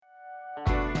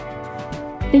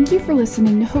Thank you for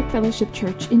listening to Hope Fellowship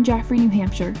Church in Jaffrey, New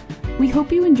Hampshire. We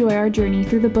hope you enjoy our journey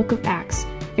through the book of Acts,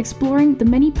 exploring the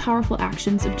many powerful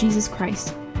actions of Jesus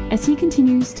Christ as he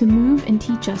continues to move and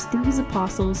teach us through his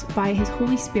apostles by his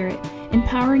Holy Spirit,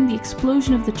 empowering the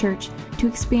explosion of the church to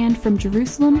expand from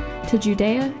Jerusalem to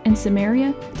Judea and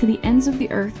Samaria to the ends of the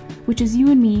earth, which is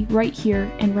you and me right here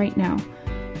and right now,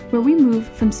 where we move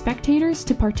from spectators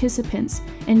to participants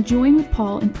and join with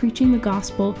Paul in preaching the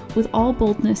gospel with all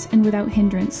boldness and without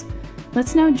hindrance.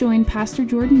 Let's now join Pastor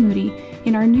Jordan Moody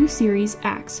in our new series,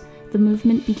 Acts, The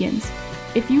Movement Begins.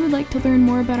 If you would like to learn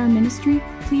more about our ministry,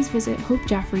 please visit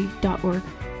hopejaffrey.org.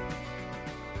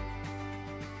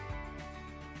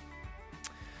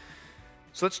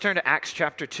 So let's turn to Acts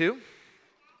chapter 2.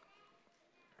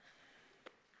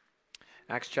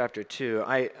 Acts chapter 2.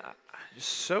 I'm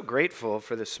so grateful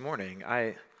for this morning.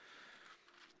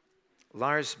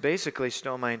 Lars basically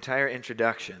stole my entire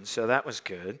introduction, so that was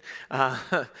good.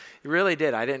 He really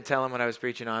did. I didn't tell him what I was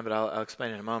preaching on, but I'll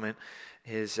explain in a moment.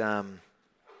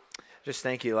 Just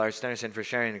thank you, Lars Stennerson, for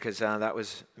sharing, because that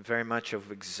was very much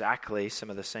of exactly some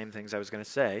of the same things I was going to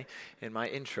say in my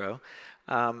intro.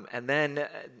 And then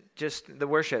just the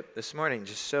worship this morning,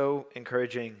 just so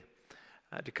encouraging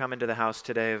to come into the house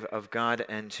today of God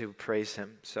and to praise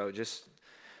him. So just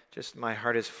my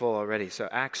heart is full already. So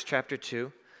Acts chapter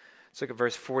 2, let's look at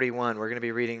verse 41. We're going to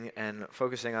be reading and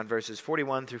focusing on verses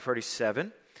 41 through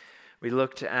 47. We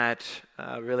looked at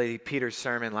really Peter's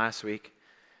sermon last week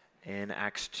in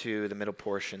Acts 2, the middle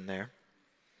portion there.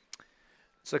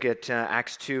 Let's look at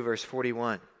Acts 2, verse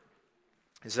 41.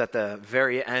 This is at the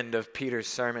very end of Peter's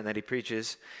sermon that he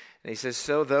preaches. And he says,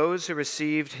 "So those who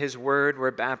received his word were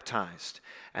baptized,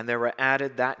 and there were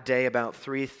added that day about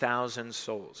 3,000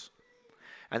 souls.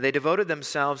 And they devoted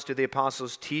themselves to the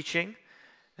apostles' teaching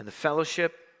and the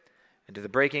fellowship and to the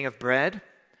breaking of bread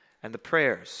and the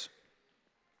prayers.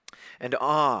 And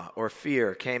awe or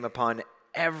fear came upon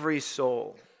every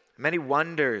soul. Many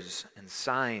wonders and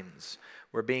signs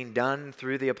were being done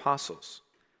through the apostles.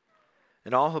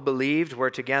 And all who believed were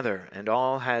together, and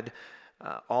all had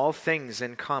all things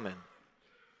in common.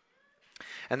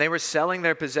 And they were selling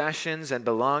their possessions and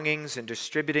belongings and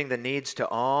distributing the needs to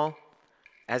all,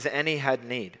 as any had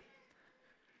need.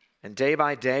 And day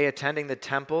by day, attending the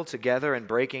temple together and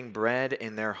breaking bread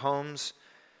in their homes,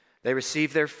 they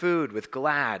received their food with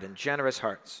glad and generous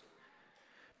hearts,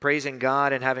 praising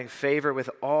God and having favor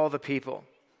with all the people.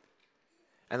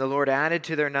 And the Lord added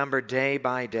to their number day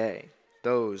by day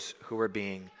those who were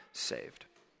being saved."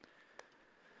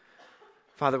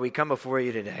 Father, we come before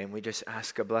you today and we just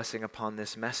ask a blessing upon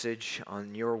this message,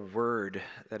 on your word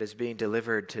that is being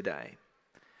delivered today.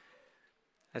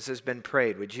 As has been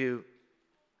prayed, would you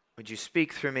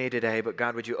speak through me today, but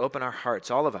God, would you open our hearts,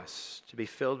 all of us, to be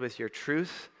filled with your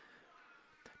truth,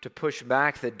 to push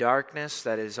back the darkness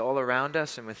that is all around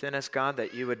us and within us, God,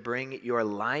 that you would bring your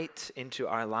light into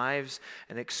our lives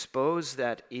and expose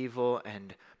that evil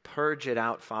and purge it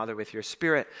out, Father, with your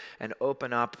Spirit, and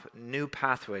open up new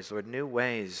pathways, Lord, new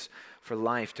ways for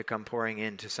life to come pouring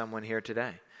into someone here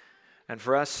today. And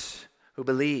for us who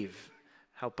believe,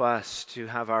 help us to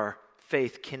have our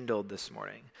faith kindled this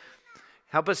morning.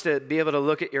 Help us to be able to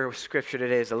look at your scripture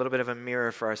today as a little bit of a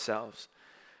mirror for ourselves,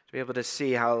 to be able to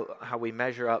see how we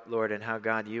measure up, Lord, and how,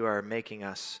 God, you are making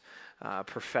us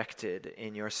perfected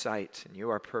in your sight, and you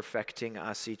are perfecting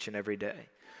us each and every day.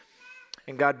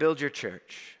 And God, build your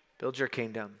church, build your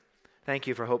kingdom. Thank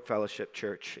you for Hope Fellowship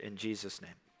Church, in Jesus'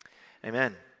 name.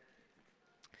 Amen.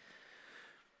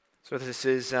 So this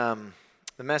is the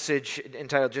message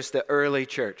entitled just the early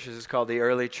church. This is called the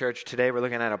early church. Today we're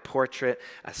looking at a portrait,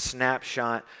 a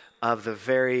snapshot of the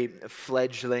very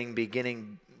fledgling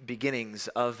beginnings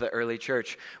of the early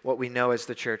church, what we know as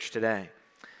the church today.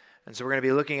 And so we're going to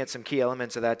be looking at some key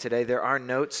elements of that today. There are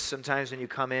notes sometimes when you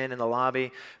come in the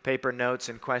lobby, paper notes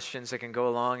and questions that can go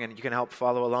along, and you can help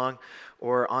follow along.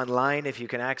 Or online, if you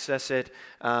can access it,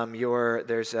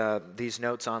 there's these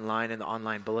notes online in the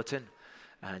online bulletin.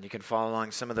 And you can follow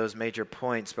along some of those major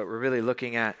points. But we're really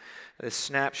looking at this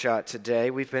snapshot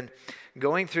today. We've been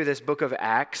going through this book of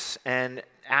Acts, and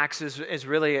Acts is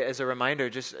really, as a reminder,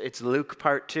 it's Luke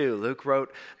part 2. Luke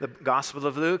wrote the Gospel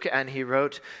of Luke, and he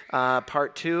wrote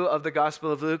part 2 of the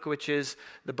Gospel of Luke, which is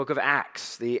the book of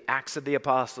Acts, the Acts of the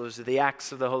Apostles, the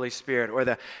Acts of the Holy Spirit, or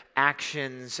the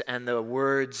actions and the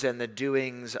words and the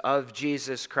doings of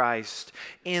Jesus Christ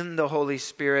in the Holy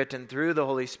Spirit and through the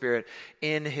Holy Spirit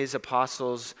in his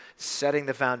apostles, setting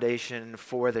the foundation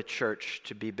for the church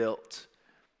to be built.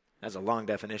 That's a long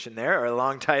definition there, or a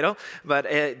long title, but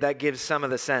that gives some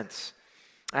of the sense.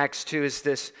 Acts 2 is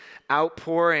this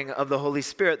outpouring of the Holy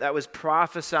Spirit that was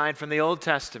prophesied from the Old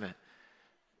Testament.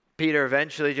 Peter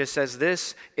eventually just says,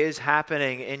 this is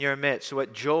happening in your midst.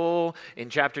 What Joel in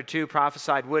chapter 2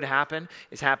 prophesied would happen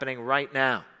is happening right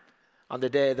now. On the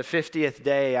 50th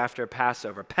day after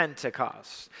Passover,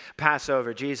 Pentecost,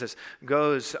 Passover, Jesus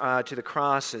goes to the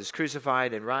cross, is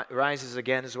crucified, and rises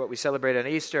again, is what we celebrate on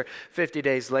Easter. 50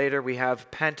 days later, we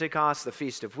have Pentecost, the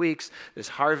Feast of Weeks, this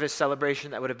harvest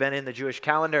celebration that would have been in the Jewish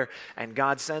calendar, and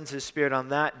God sends his Spirit on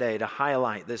that day to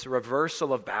highlight this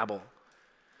reversal of Babel.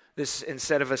 This,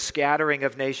 instead of a scattering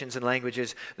of nations and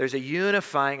languages, there's a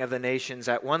unifying of the nations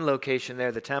at one location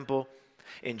there, the temple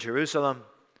in Jerusalem.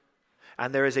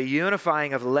 And there is a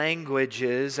unifying of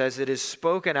languages as it is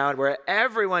spoken out, where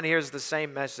everyone hears the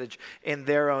same message in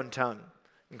their own tongue.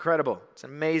 Incredible. It's an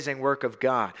amazing work of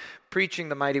God, preaching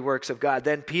the mighty works of God.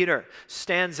 Then Peter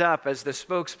stands up as the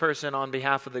spokesperson on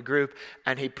behalf of the group,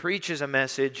 and he preaches a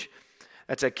message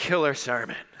that's a killer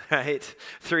sermon, right?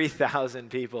 3,000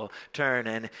 people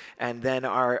turn, and then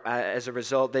as a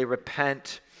result, they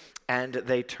repent, and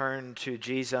they turn to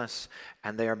Jesus,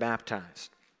 and they are baptized.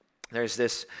 There's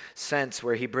this sense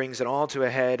where he brings it all to a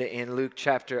head in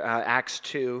Acts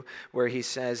 2, where he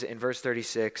says in verse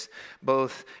 36,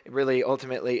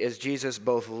 ultimately, is Jesus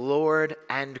both Lord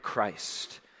and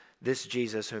Christ? This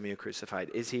Jesus whom you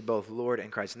crucified, is he both Lord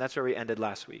and Christ? And that's where we ended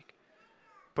last week,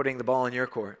 putting the ball in your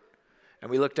court. And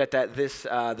we looked at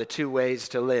the two ways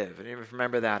to live. And you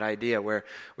remember that idea where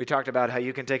we talked about how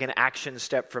you can take an action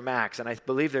step from Acts. And I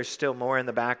believe there's still more in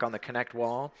the back on the Connect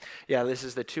wall. Yeah, this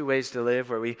is the 2 ways to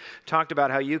live, where we talked about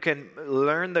how you can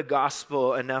learn the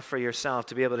gospel enough for yourself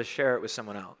to be able to share it with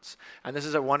someone else. And this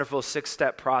is a wonderful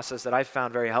 6-step process that I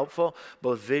found very helpful,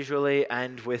 both visually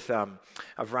and with a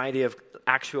variety of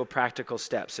actual practical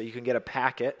steps. So you can get a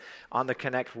packet on the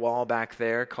Connect wall back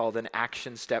there called an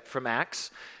action step from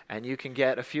Acts. And you can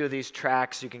get a few of these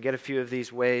tracks, you can get a few of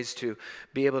these ways to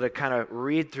be able to kind of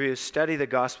read through, study the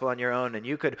gospel on your own. And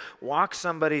you could walk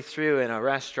somebody through in a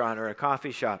restaurant or a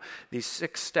coffee shop, these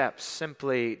 6 steps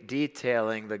simply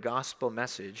detailing the gospel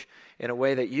message in a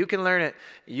way that you can learn it,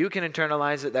 you can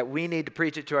internalize it, that we need to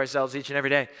preach it to ourselves each and every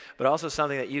day, but also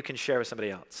something that you can share with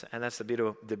somebody else. And that's the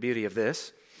beauty of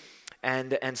this.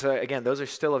 And so again, those are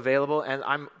still available,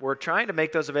 and we're trying to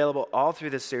make those available all through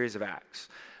this series of Acts.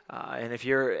 And if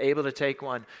you're able to take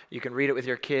one, you can read it with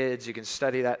your kids, you can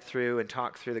study that through and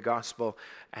talk through the gospel,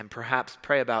 and perhaps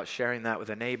pray about sharing that with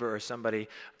a neighbor or somebody,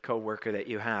 co-worker that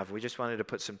you have. We just wanted to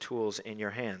put some tools in your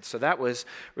hands. So that was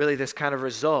really this kind of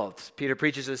result. Peter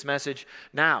preaches this message.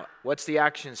 Now, what's the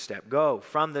action step? Go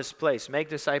from this place, make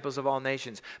disciples of all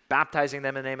nations, baptizing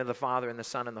them in the name of the Father and the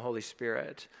Son and the Holy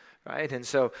Spirit. Right? And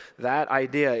so that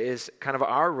idea is kind of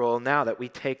our role now that we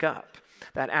take up,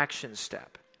 that action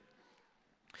step.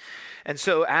 And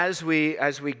so as we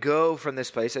go from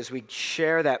this place, as we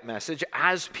share that message,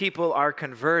 as people are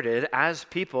converted,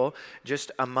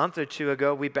 just a month or 2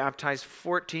 ago, we baptized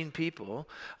 14 people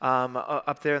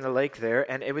up there in the lake there,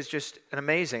 and it was just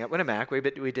amazing. At Winnemac,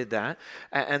 we did that,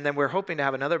 and then we're hoping to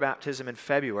have another baptism in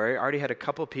February. Already had a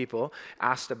couple people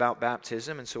asked about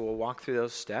baptism, and so we'll walk through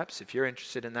those steps. If you're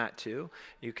interested in that too,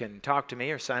 you can talk to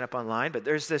me or sign up online, but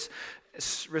there's this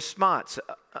response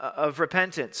of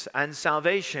repentance and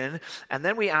salvation, and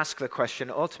then we ask the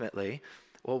question ultimately,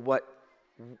 well,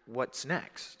 what's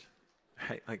next?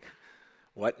 Right? Like,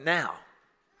 what now?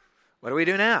 What do we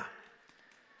do now?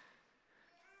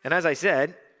 And as I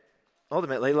said,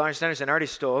 ultimately, Lars Stennerson already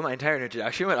stole my entire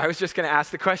introduction, but I was just going to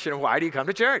ask the question, why do you come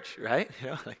to church? Right?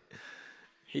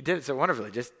 He did it so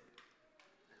wonderfully. Just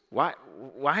why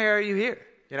are you here?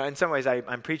 In some ways,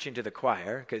 I'm preaching to the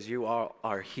choir because you all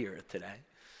are here today.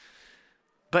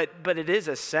 But it is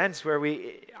a sense where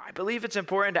I believe it's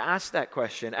important to ask that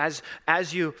question.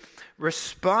 As you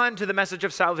respond to the message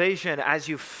of salvation, as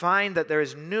you find that there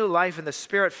is new life and the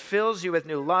Spirit fills you with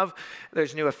new love,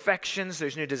 there's new affections,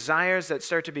 there's new desires that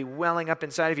start to be welling up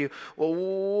inside of you. Well,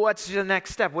 what's the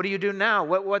next step? What do you do now?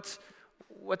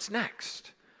 What's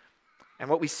next? And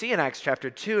what we see in Acts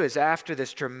chapter 2 is after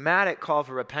this dramatic call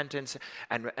for repentance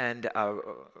and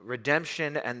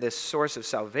redemption and this source of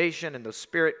salvation, and the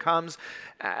Spirit comes,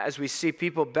 as we see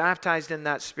people baptized in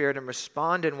that Spirit and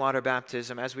respond in water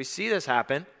baptism, as we see this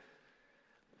happen,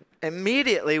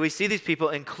 immediately we see these people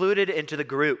included into the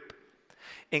group,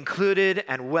 included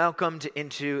and welcomed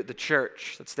into the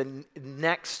church. That's the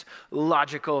next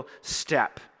logical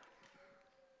step.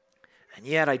 And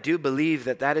yet I do believe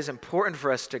that is important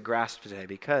for us to grasp today,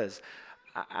 because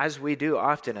as we do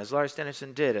often, as Lars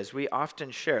Stennerson did, as we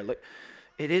often share, look,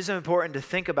 it is important to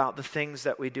think about the things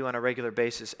that we do on a regular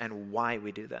basis and why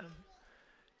we do them.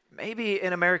 Maybe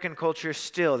in American culture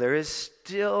there is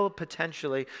still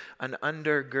potentially an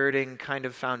undergirding kind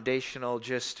of foundational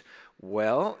just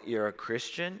Well, you're a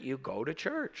Christian, you go to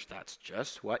church. That's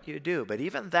just what you do. But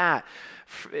even that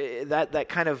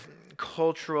kind of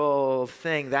cultural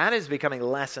thing, that is becoming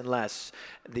less and less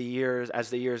as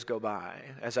the years go by,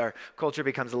 as our culture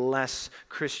becomes less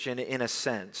Christian in a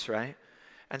sense, right?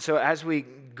 And so as we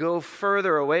go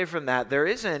further away from that, there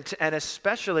isn't, and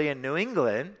especially in New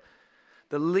England,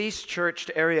 the least churched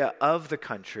area of the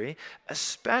country,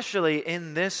 especially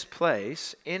in this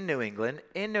place, in New England,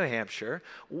 in New Hampshire,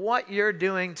 what you're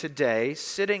doing today,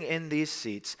 sitting in these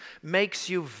seats, makes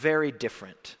you very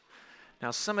different.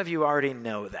 Now, some of you already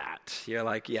know that. You're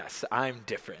like, yes, I'm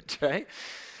different, right?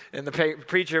 And the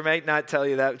preacher might not tell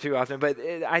you that too often, but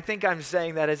I think I'm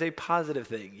saying that as a positive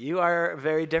thing. You are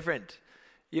very different.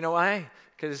 You know why?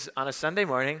 Because on a Sunday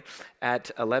morning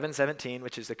at 11:17,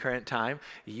 which is the current time,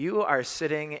 you are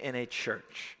sitting in a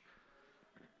church.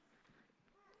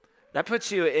 That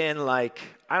puts you in I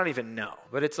don't even know,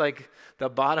 but it's like the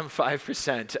bottom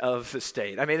 5% of the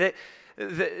state. I mean, it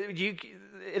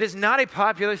is not a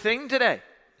popular thing today.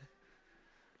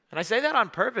 And I say that on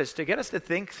purpose to get us to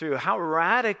think through how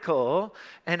radical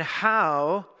and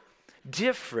how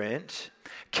different,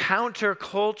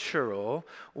 countercultural,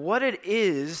 what it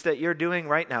is that you're doing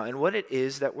right now and what it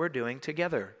is that we're doing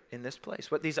together in this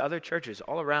place, what these other churches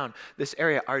all around this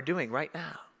area are doing right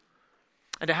now.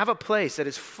 And to have a place that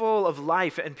is full of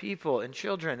life and people and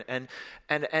children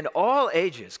and all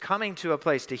ages coming to a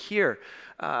place to hear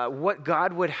what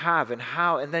God would have and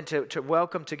how, and then to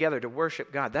welcome together, to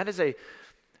worship God. That is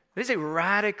a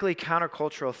radically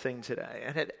countercultural thing today,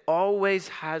 and it always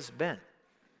has been.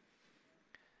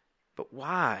 But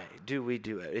why do we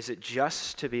do it? Is it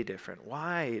just to be different?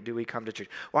 Why do we come to church?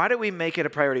 Why do we make it a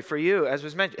priority? For you, as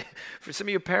was mentioned, for some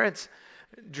of you parents,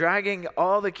 dragging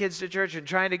all the kids to church and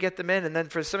trying to get them in. And then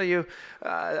for some of you,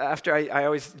 after I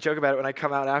always joke about it when I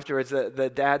come out afterwards,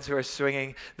 the dads who are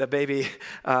swinging the baby,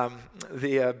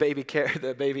 the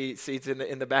baby seats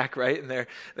in the back, right? And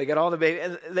they got all the baby,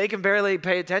 and they can barely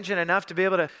pay attention enough to be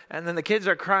able to. And then the kids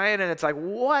are crying, and it's like,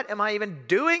 what am I even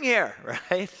doing here,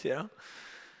 right? You know.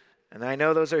 And I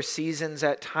know those are seasons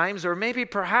at times, or maybe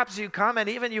perhaps you come and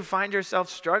even you find yourself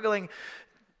struggling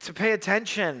to pay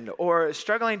attention or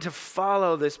struggling to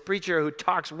follow this preacher who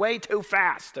talks way too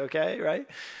fast, okay, right?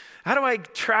 How do I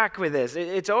track with this?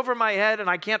 It's over my head and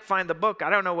I can't find the book. I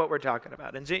don't know what we're talking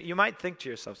about. And so you might think to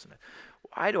yourself,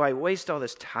 why do I waste all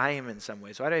this time in some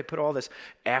ways? Why do I put all this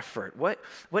effort?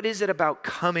 What is it about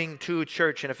coming to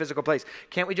church in a physical place?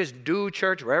 Can't we just do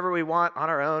church wherever we want on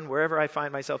our own, wherever I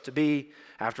find myself to be?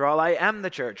 After all, I am the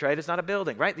church, right? It's not a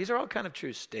building, right? These are all kind of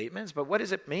true statements, but what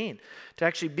does it mean to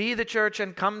actually be the church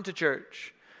and come to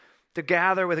church, to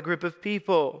gather with a group of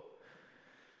people?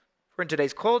 For in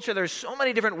today's culture, there's so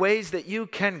many different ways that you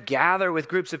can gather with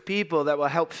groups of people that will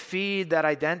help feed that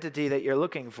identity that you're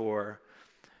looking for.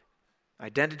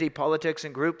 Identity politics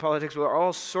and group politics are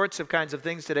all sorts of kinds of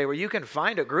things today where you can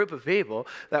find a group of people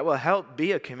that will help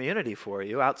be a community for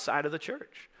you outside of the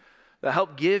church, that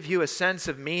help give you a sense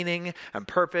of meaning and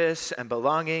purpose and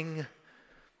belonging.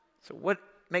 So what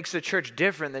makes the church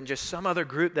different than just some other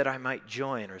group that I might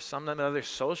join or some other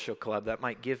social club that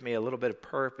might give me a little bit of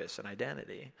purpose and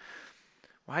identity?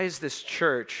 Why is this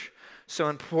church so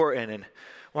important? And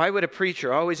why would a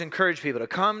preacher always encourage people to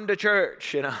come to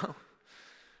church, you know?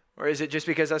 Or is it just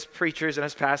because us preachers and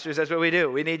us pastors, that's what we do?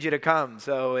 We need you to come,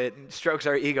 so it strokes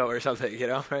our ego or something, you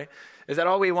know, right? Is that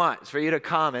all we want? Is for you to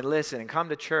come and listen and come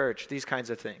to church, these kinds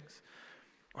of things?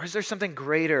 Or is there something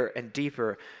greater and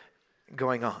deeper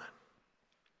going on?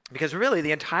 Because really,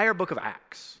 the entire book of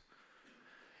Acts,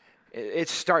 it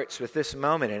starts with this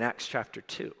moment in Acts chapter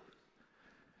 2.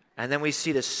 And then we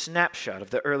see this snapshot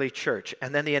of the early church.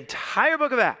 And then the entire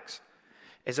book of Acts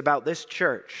is about this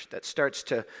church that starts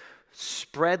to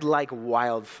spread like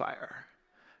wildfire.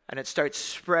 And it starts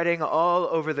spreading all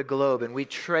over the globe. And we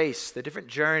trace the different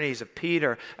journeys of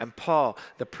Peter and Paul,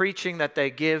 the preaching that they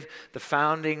give, the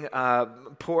founding,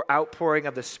 outpouring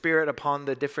of the Spirit upon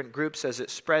the different groups as it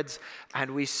spreads.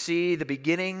 And we see the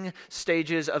beginning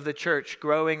stages of the church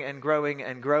growing and growing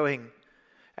and growing.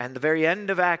 And the very end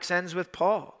of Acts ends with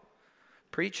Paul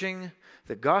preaching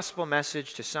the gospel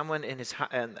message to someone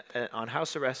on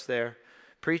house arrest there,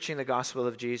 preaching the gospel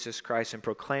of Jesus Christ and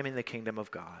proclaiming the kingdom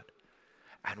of God.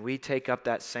 And we take up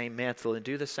that same mantle and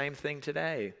do the same thing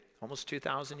today, almost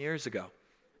 2,000 years ago,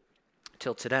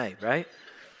 till today, right?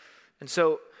 And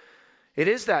so it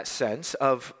is that sense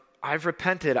of, I've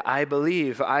repented, I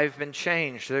believe, I've been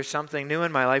changed, there's something new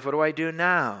in my life, what do I do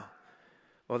now?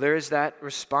 Well, there is that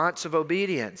response of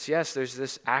obedience. Yes, there's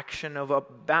this action of a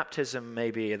baptism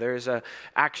maybe. There's an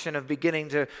action of beginning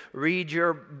to read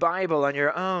your Bible on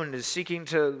your own, seeking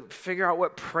to figure out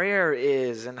what prayer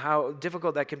is and how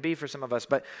difficult that can be for some of us.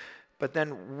 But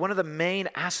then one of the main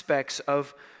aspects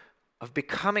of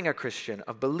becoming a Christian,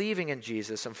 of believing in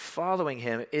Jesus and following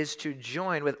him, is to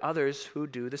join with others who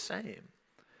do the same.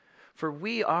 For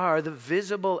we are the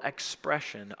visible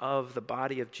expression of the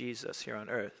body of Jesus here on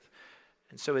earth.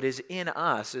 And so it is in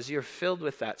us, as you're filled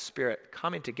with that Spirit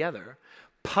coming together,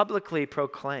 publicly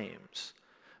proclaims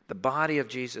the body of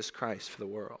Jesus Christ for the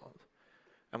world.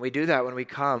 And we do that when we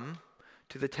come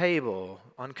to the table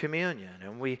on communion,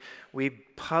 and we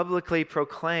publicly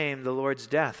proclaim the Lord's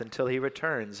death until he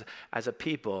returns as a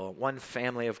people, one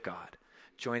family of God,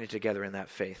 joining together in that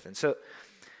faith. And so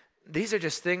these are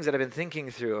just things that I've been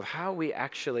thinking through of how we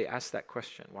actually ask that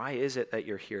question. Why is it that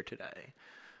you're here today?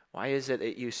 Why is it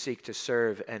that you seek to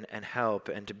serve and help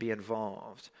and to be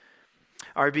involved?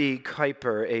 R.B.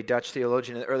 Kuiper, a Dutch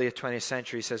theologian in the early 20th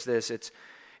century, says this.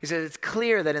 He says, it's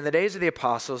clear that in the days of the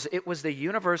apostles, it was the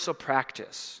universal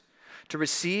practice to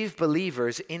receive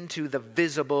believers into the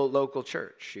visible local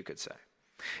church, you could say.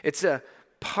 It's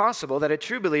possible that a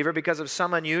true believer, because of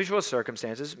some unusual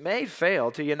circumstances, may fail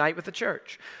to unite with the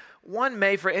church. One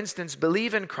may, for instance,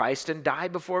 believe in Christ and die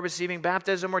before receiving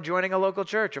baptism or joining a local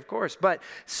church, of course, but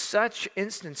such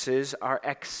instances are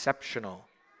exceptional.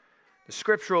 The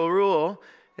scriptural rule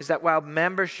is that while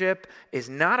membership is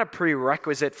not a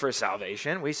prerequisite for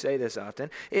salvation, we say this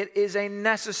often, it is a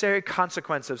necessary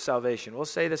consequence of salvation. We'll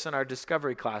say this in our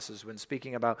discovery classes when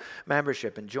speaking about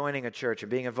membership and joining a church and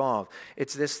being involved.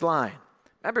 It's this line.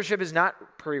 Membership is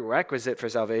not prerequisite for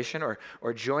salvation, or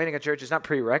joining a church is not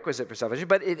prerequisite for salvation,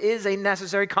 but it is a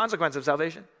necessary consequence of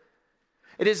salvation.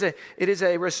 It is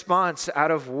a response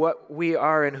out of what we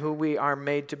are and who we are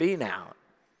made to be now.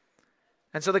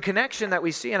 And so the connection that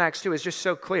we see in Acts 2 is just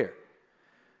so clear.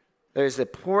 There is the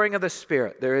pouring of the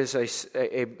Spirit. There is a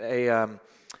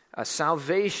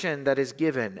salvation that is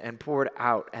given and poured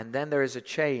out, and then there is a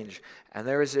change, and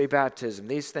there is a baptism,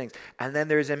 these things. And then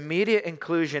there is immediate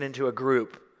inclusion into a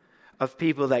group of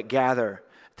people that gather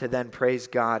to then praise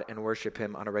God and worship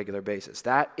him on a regular basis.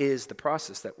 That is the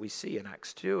process that we see in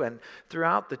Acts 2 and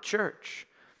throughout the church.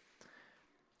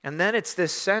 And then it's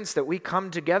this sense that we come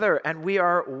together and we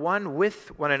are one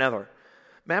with one another.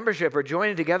 Membership or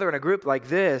joining together in a group like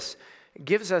this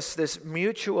gives us this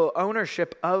mutual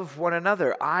ownership of one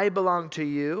another. I belong to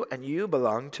you and you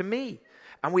belong to me.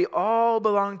 And we all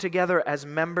belong together as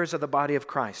members of the body of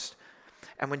Christ.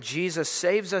 And when Jesus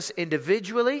saves us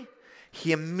individually,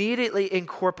 he immediately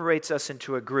incorporates us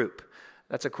into a group.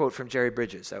 That's a quote from Jerry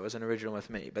Bridges. That was an original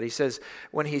with me. But he says,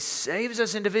 when he saves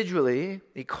us individually,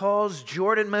 he calls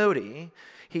Jordan Modi,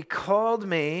 he called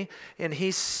me and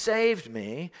he saved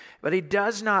me, but he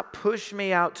does not push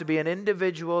me out to be an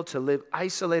individual to live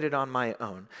isolated on my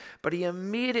own. But he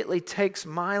immediately takes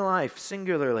my life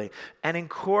singularly and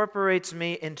incorporates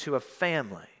me into a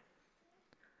family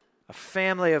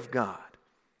of God,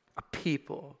 a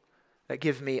people that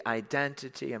give me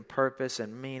identity and purpose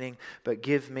and meaning, but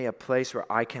give me a place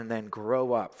where I can then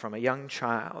grow up from a young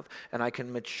child and I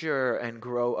can mature and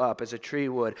grow up as a tree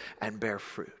would and bear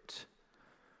fruit.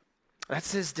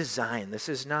 That's his design. This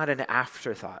is not an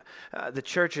afterthought. The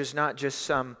church is not just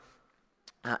some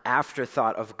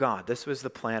afterthought of God. This was the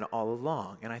plan all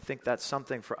along. And I think that's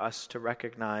something for us to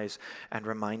recognize and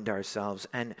remind ourselves.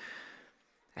 And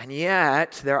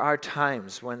yet, there are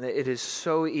times when it is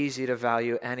so easy to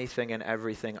value anything and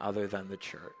everything other than the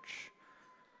church.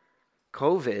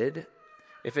 COVID,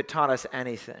 if it taught us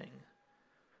anything,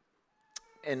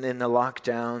 and in the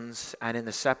lockdowns and in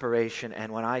the separation,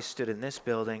 and when I stood in this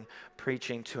building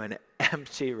preaching to an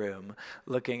empty room,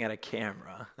 looking at a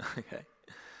camera, okay.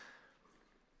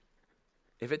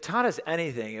 If it taught us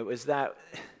anything, it was that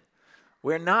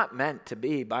we're not meant to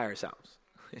be by ourselves.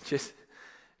 We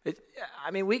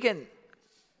can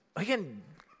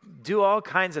do all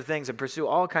kinds of things and pursue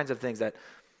all kinds of things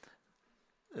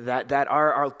that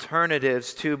are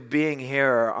alternatives to being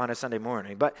here on a Sunday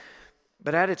morning.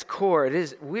 But at its core,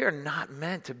 we are not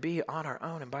meant to be on our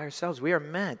own and by ourselves. We are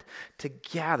meant to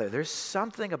gather. There's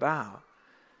something about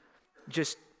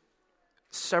just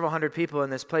several hundred people in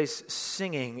this place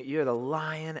singing, "You're the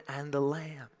Lion and the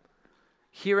Lamb."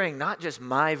 Hearing not just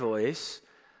my voice,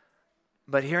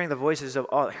 but hearing the voices of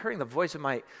all, hearing the voice of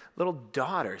my little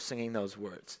daughter singing those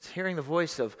words, hearing the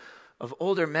voice of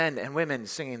older men and women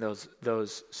singing those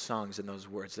songs and those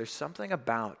words. There's something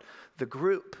about the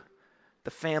group, the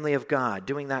family of God,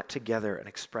 doing that together and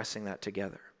expressing that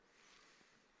together.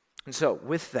 And so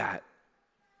with that,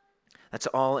 That's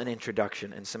all an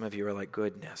introduction, and some of you are like,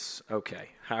 goodness, okay,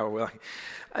 how will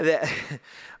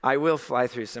I will fly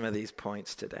through some of these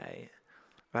points today,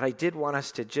 but I did want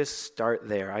us to just start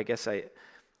there. I guess I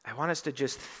want us to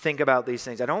just think about these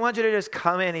things. I don't want you to just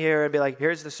come in here and be like,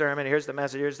 here's the sermon, here's the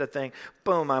message, here's the thing,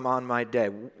 boom, I'm on my day.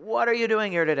 What are you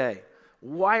doing here today?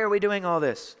 Why are we doing all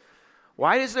this?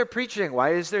 Why is there preaching?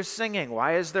 Why is there singing?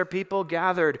 Why is there people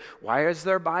gathered? Why is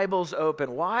there Bibles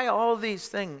open? Why all these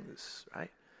things,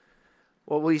 right?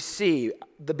 Well, we see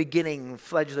the beginning,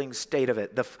 fledgling state of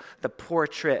it, the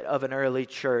portrait of an early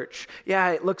church. Yeah,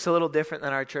 it looks a little different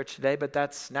than our church today, but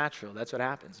that's natural. That's what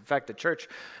happens. In fact, the church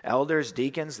elders,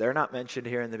 deacons, they're not mentioned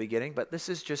here in the beginning, but this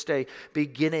is just a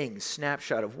beginning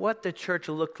snapshot of what the church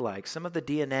looked like, some of the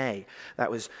DNA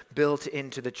that was built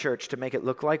into the church to make it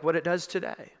look like what it does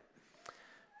today.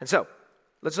 And so,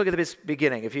 let's look at the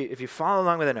beginning. If you follow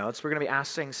along with the notes, we're going to be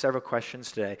asking several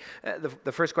questions today.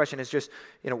 The first question is just,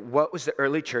 what was the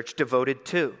early church devoted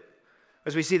to?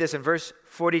 As we see this in verse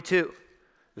 42,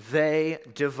 they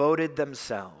devoted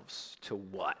themselves to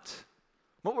what?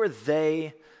 What were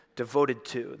they devoted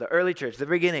to? The early church, the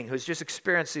beginning, who's just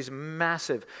experienced these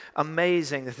massive,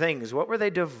 amazing things. What were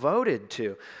they devoted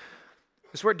to?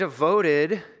 This word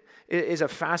devoted is a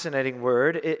fascinating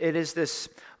word. It is this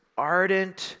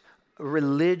ardent,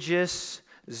 religious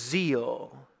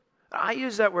zeal. I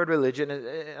use that word religion,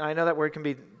 and I know that word can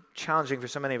be challenging for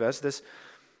so many of us. This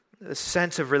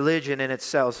sense of religion in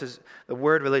itself, the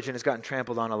word religion has gotten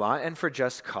trampled on a lot, and for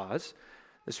just cause.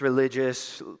 This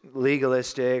religious,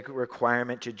 legalistic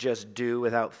requirement to just do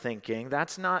without thinking,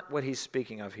 that's not what he's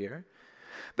speaking of here.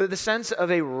 But the sense of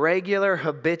a regular,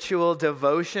 habitual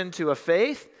devotion to a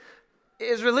faith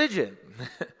is religion.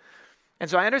 And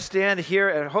so I understand here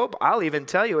at Hope, I'll even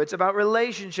tell you, it's about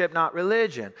relationship, not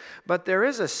religion. But there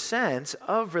is a sense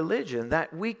of religion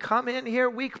that we come in here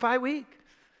week by week.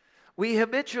 We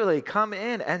habitually come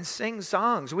in and sing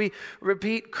songs. We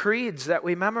repeat creeds that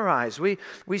we memorize. We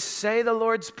say the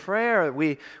Lord's Prayer.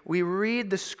 We read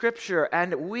the Scripture.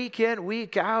 And week in,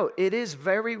 week out, it is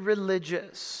very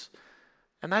religious.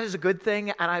 And that is a good thing,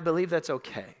 and I believe that's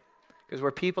okay. Because we're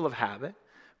people of habit.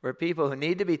 We're people who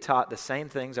need to be taught the same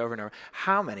things over and over.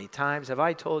 How many times have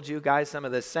I told you guys some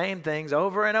of the same things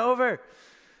over and over?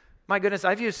 My goodness,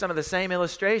 I've used some of the same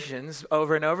illustrations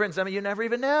over and over, and some of you never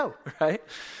even know, right?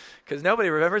 Because nobody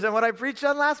remembers what I preached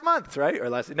on last month, right?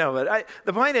 The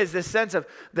point is this sense of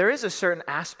there is a certain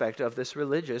aspect of this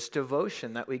religious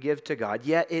devotion that we give to God,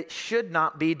 yet it should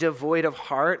not be devoid of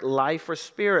heart, life, or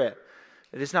spirit.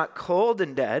 It is not cold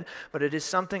and dead, but it is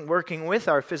something working with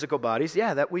our physical bodies.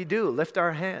 Yeah, that we do. Lift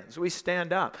our hands. We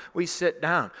stand up. We sit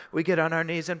down. We get on our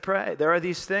knees and pray. There are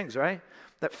these things, right?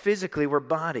 That physically we're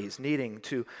bodies needing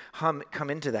to come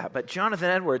into that. But Jonathan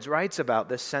Edwards writes about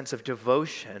this sense of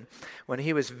devotion when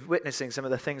he was witnessing some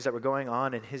of the things that were going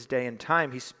on in his day and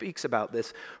time. He speaks about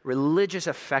this religious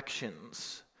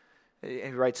affections.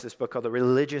 He writes this book called The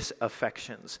Religious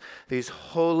Affections. These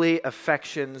holy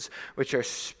affections which are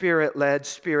spirit-led,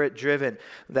 spirit-driven,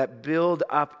 that build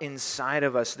up inside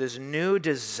of us this new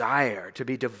desire to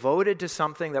be devoted to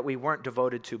something that we weren't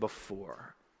devoted to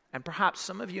before. And perhaps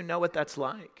some of you know what that's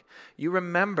like. You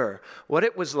remember what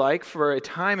it was like for a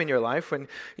time in your life when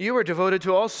you were devoted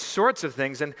to all sorts of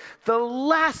things, and the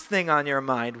last thing on your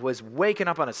mind was waking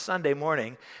up on a Sunday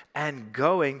morning and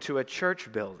going to a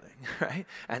church building, right?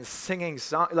 And singing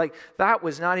songs. Like, that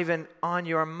was not even on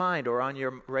your mind or on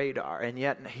your radar, and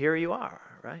yet here you are,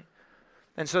 right?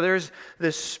 And so there's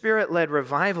this spirit-led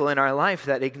revival in our life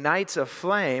that ignites a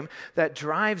flame that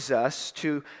drives us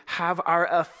to have our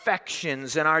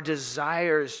affections and our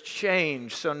desires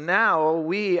change. So now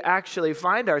we actually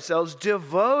find ourselves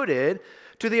devoted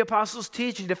to the apostles'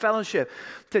 teaching, to fellowship,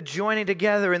 to joining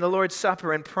together in the Lord's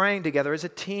Supper and praying together as a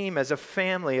team, as a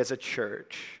family, as a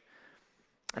church.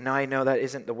 And now I know that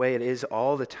isn't the way it is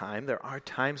all the time. There are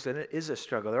times when it is a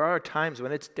struggle. There are times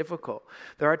when it's difficult.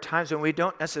 There are times when we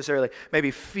don't necessarily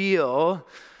maybe feel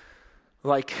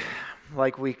like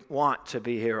we want to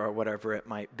be here or whatever it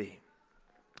might be.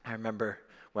 I remember,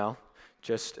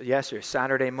 just yesterday,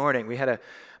 Saturday morning, we had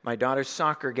my daughter's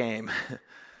soccer game.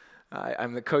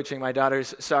 I'm coaching my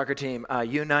daughter's soccer team,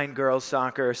 U9 girls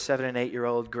soccer, 7 and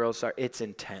 8-year-old girls soccer. It's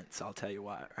intense, I'll tell you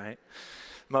what, right?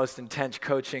 Most intense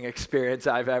coaching experience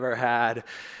I've ever had.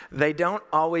 They don't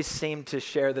always seem to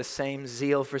share the same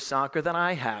zeal for soccer that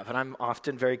I have, and I'm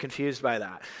often very confused by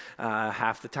that.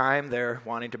 Half the time they're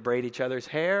wanting to braid each other's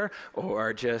hair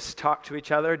or just talk to each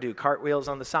other, do cartwheels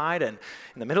on the side and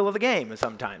in the middle of the game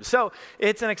sometimes. So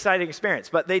it's an exciting experience,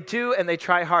 but they do and they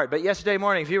try hard. But yesterday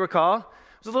morning, if you recall, it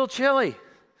was a little chilly.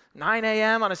 9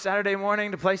 a.m. on a Saturday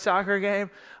morning to play soccer game.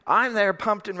 I'm there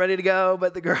pumped and ready to go,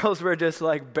 but the girls were just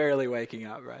like barely waking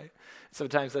up, right?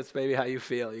 Sometimes that's maybe how you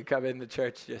feel. You come into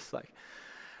church just like,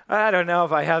 I don't know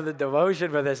if I have the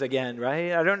devotion for this again,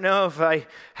 right? I don't know if I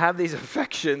have these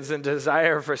affections and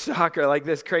desire for soccer like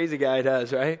this crazy guy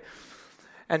does, right?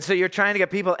 And so you're trying to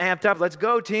get people amped up. Let's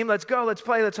go, team. Let's go. Let's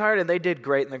play. Let's hard. And they did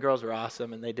great, and the girls were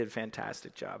awesome, and they did a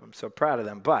fantastic job. I'm so proud of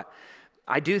them. But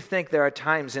I do think there are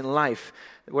times in life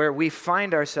where we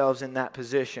find ourselves in that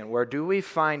position. Where do we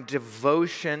find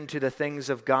devotion to the things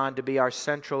of God to be our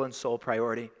central and sole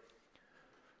priority?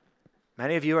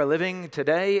 Many of you are living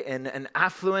today in an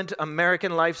affluent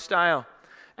American lifestyle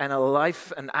and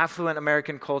an affluent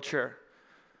American culture.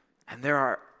 And there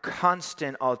are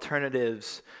constant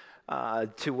alternatives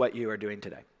to what you are doing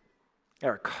today.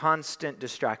 There are constant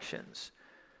distractions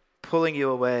pulling you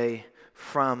away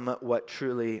from what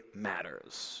truly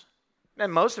matters.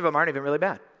 And most of them aren't even really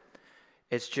bad.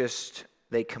 It's just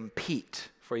they compete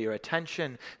for your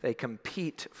attention. They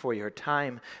compete for your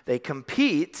time. They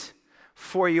compete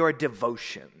for your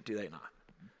devotion, do they not?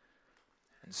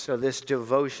 And so this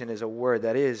devotion is a word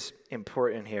that is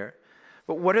important here.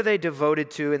 But what are they devoted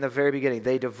to in the very beginning?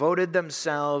 They devoted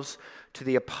themselves to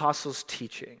the apostles'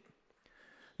 teaching.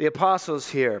 The apostles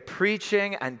here,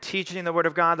 preaching and teaching the word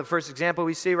of God. The first example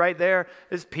we see right there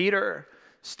is Peter,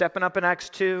 stepping up in Acts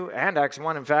 2 and Acts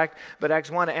 1, in fact, but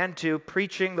Acts 1 and 2,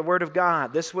 preaching the word of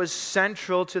God. This was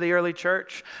central to the early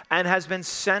church and has been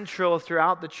central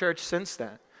throughout the church since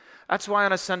then. That's why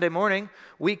on a Sunday morning,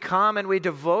 we come and we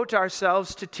devote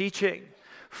ourselves to teaching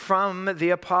from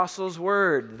the apostles'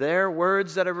 word, their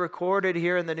words that are recorded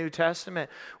here in the New Testament.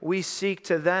 We seek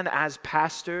to then, as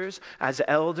pastors, as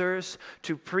elders,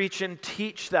 to preach and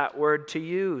teach that word to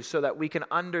you so that we can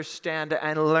understand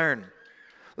and learn.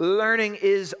 Learning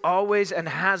is always and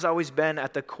has always been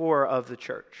at the core of the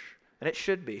church. And it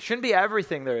should be. It shouldn't be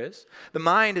everything there is. The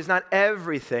mind is not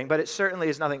everything, but it certainly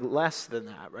is nothing less than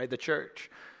that, right? The church.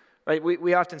 Right?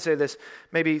 We often say this,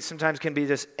 maybe sometimes can be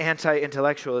this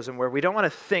anti-intellectualism where we don't want to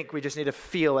think, we just need to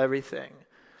feel everything.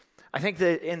 I think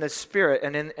that in the spirit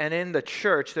and in the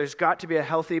church, there's got to be a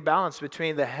healthy balance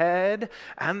between the head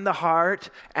and the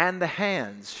heart and the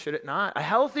hands, should it not? A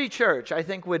healthy church, I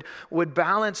think, would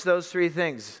balance those three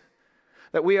things.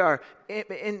 That we are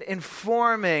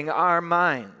informing our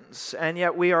minds, and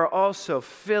yet we are also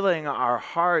filling our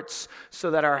hearts so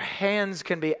that our hands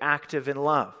can be active in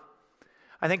love.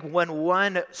 I think when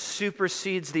one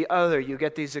supersedes the other, you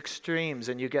get these extremes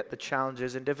and you get the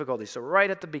challenges and difficulties. So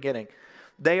right at the beginning,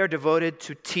 they are devoted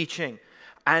to teaching,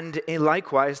 and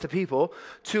likewise the people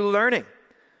to learning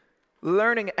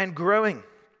and growing.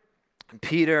 And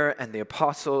Peter and the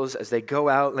apostles, as they go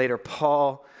out, later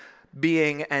Paul,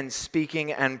 being and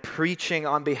speaking and preaching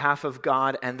on behalf of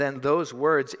God, and then those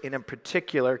words in a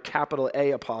particular, capital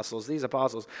A apostles, these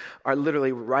apostles are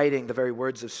literally writing the very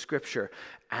words of Scripture,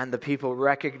 and the people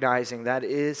recognizing that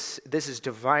this is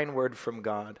divine word from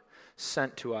God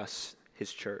sent to us,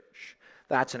 His church.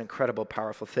 That's an incredible,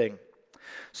 powerful thing.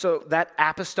 So that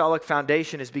apostolic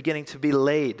foundation is beginning to be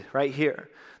laid right here.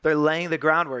 They're laying the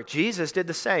groundwork. Jesus did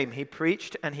the same. He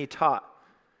preached and He taught.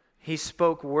 He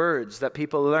spoke words that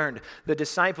people learned. The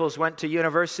disciples went to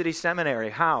university seminary.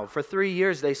 How? For 3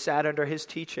 years they sat under His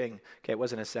teaching. Okay, it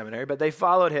wasn't a seminary, but they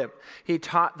followed Him. He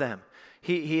taught them.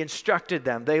 He instructed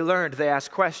them. They learned. They asked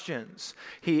questions.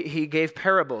 He gave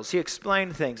parables. He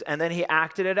explained things. And then He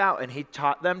acted it out, and He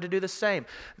taught them to do the same.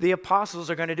 The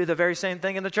apostles are going to do the very same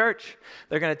thing in the church.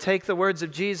 They're going to take the words of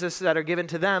Jesus that are given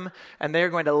to them, and they're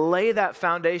going to lay that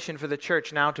foundation for the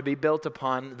church now to be built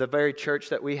upon the very church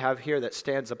that we have here that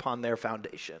stands upon their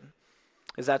foundation.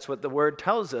 Because that's what the word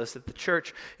tells us, that the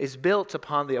church is built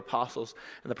upon the apostles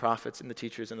and the prophets and the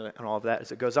teachers and all of that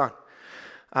as it goes on.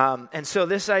 And so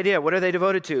this idea, what are they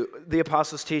devoted to? The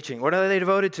apostles' teaching. What are they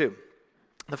devoted to?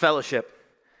 The fellowship.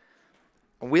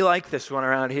 We like this one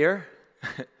around here.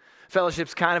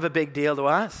 Fellowship's kind of a big deal to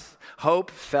us.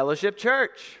 Hope Fellowship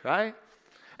Church, right?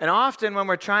 And often when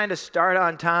we're trying to start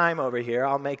on time over here,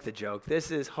 I'll make the joke. This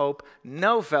is Hope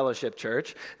No Fellowship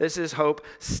Church. This is Hope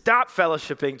Stop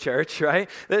Fellowshipping Church, right?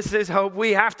 This is Hope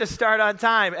we have to start on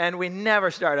time, and we never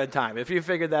start on time. If you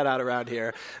figured that out around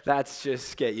here, that's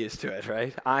just get used to it,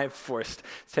 right? It's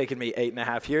taken me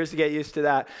 8.5 years to get used to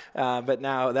that, but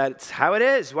now that's how it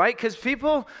is, right? Because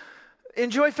people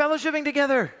enjoy fellowshipping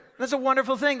together. That's a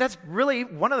wonderful thing. That's really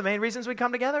one of the main reasons we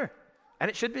come together, and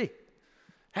it should be.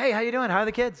 Hey, how you doing? How are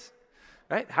the kids?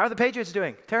 Right? How are the Patriots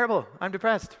doing? Terrible. I'm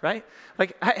depressed, right?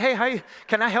 Like, hey,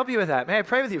 can I help you with that? May I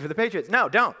pray with you for the Patriots? No,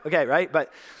 don't. Okay, right?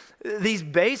 But these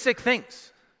basic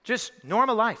things, just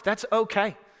normal life, that's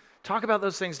okay. Talk about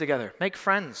those things together. Make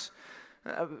friends.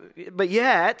 But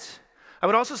yet, I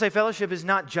would also say fellowship is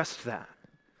not just that.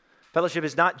 Fellowship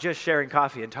is not just sharing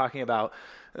coffee and talking about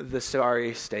the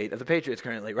sorry state of the Patriots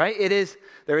currently, right?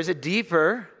 There is a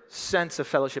deeper sense of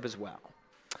fellowship as well.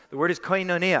 The word is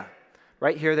koinonia,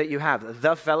 right here that you have.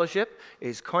 The fellowship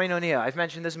is koinonia. I've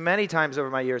mentioned this many times over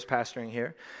my years pastoring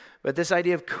here. But this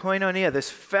idea of koinonia,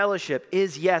 this fellowship,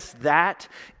 is, yes, that.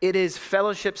 It is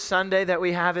Fellowship Sunday that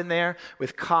we have in there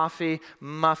with coffee,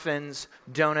 muffins,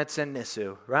 donuts, and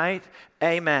nisu, right?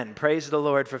 Amen. Praise the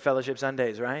Lord for Fellowship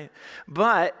Sundays, right?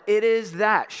 But it is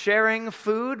that, sharing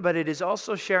food, but it is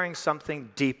also sharing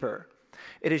something deeper.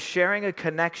 It is sharing a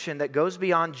connection that goes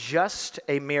beyond just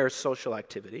a mere social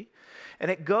activity,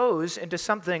 and it goes into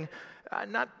something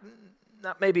not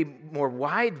maybe more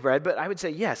widespread, but I would say,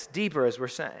 yes, deeper, as we're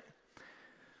saying.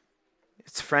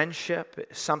 It's friendship,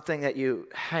 it's something that you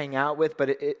hang out with, but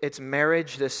it's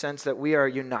marriage, this sense that we are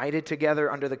united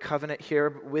together under the covenant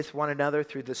here with one another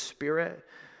through the Spirit.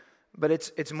 But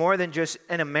it's more than just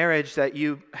in a marriage that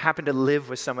you happen to live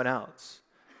with someone else.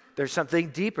 There's something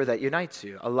deeper that unites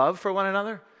you, a love for one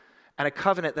another and a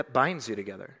covenant that binds you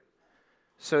together.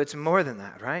 So it's more than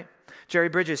that, right? Jerry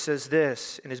Bridges says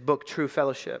this in his book, True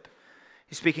Fellowship.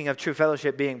 He's speaking of true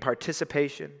fellowship being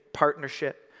participation,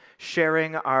 partnership,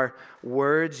 sharing our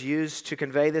words used to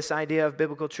convey this idea of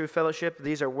biblical true fellowship.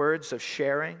 These are words of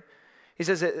sharing. He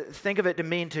says, think of it to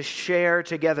mean to share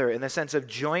together in the sense of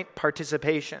joint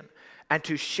participation and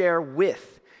to share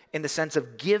with in the sense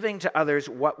of giving to others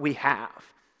what we have.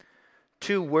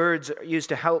 Two words used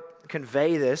to help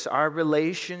convey this are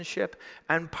relationship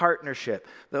and partnership.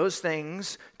 Those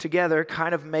things together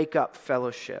kind of make up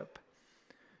fellowship.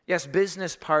 Yes,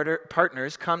 business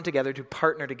partners come together to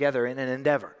partner together in an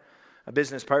endeavor. A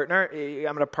business partner, I'm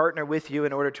going to partner with you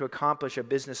in order to accomplish a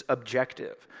business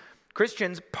objective.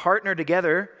 Christians partner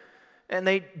together and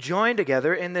they join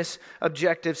together in this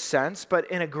objective sense, but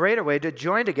in a greater way to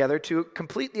join together to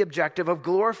complete the objective of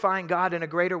glorifying God in a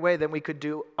greater way than we could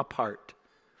do apart.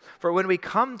 For when we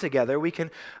come together, we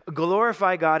can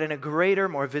glorify God in a greater,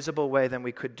 more visible way than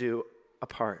we could do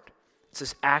apart. It's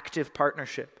this active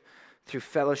partnership through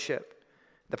fellowship,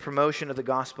 the promotion of the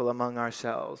gospel among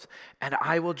ourselves. And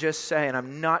I will just say, and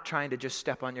I'm not trying to just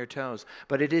step on your toes,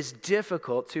 but it is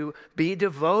difficult to be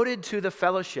devoted to the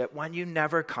fellowship when you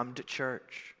never come to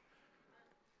church.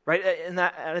 Right? And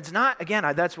it's not, again,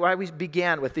 that's why we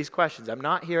began with these questions. I'm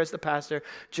not here as the pastor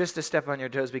just to step on your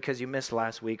toes because you missed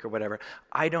last week or whatever.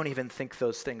 I don't even think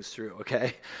those things through,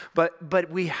 okay?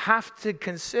 But we have to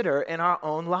consider in our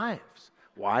own lives,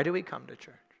 why do we come to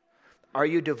church? Are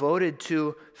you devoted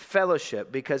to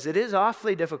fellowship? Because it is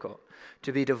awfully difficult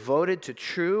to be devoted to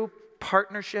true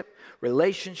partnership,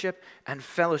 relationship, and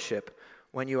fellowship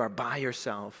when you are by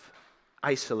yourself,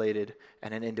 isolated,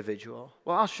 and an individual.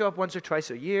 Well, I'll show up once or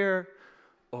twice a year,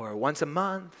 or once a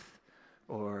month,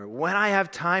 or when I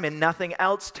have time and nothing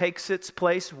else takes its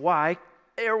place. Why?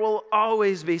 There will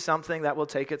always be something that will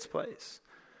take its place.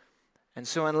 And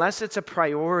so unless it's a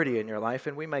priority in your life,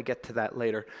 and we might get to that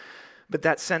later, but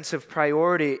that sense of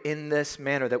priority in this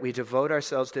manner that we devote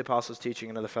ourselves to the apostles' teaching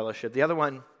and to the fellowship. The other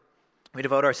one we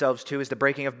devote ourselves to is the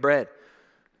breaking of bread.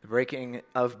 The breaking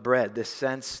of bread.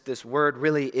 This word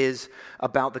really is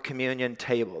about the communion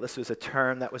table. This was a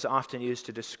term that was often used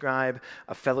to describe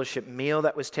a fellowship meal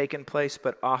that was taking place,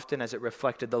 but often as it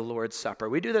reflected the Lord's Supper.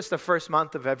 We do this the first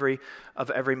month of every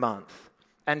month.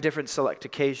 And different select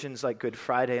occasions like Good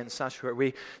Friday and such, where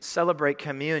we celebrate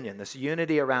communion, this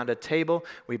unity around a table.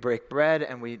 We break bread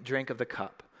and we drink of the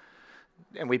cup.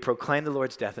 And we proclaim the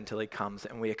Lord's death until he comes.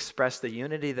 And we express the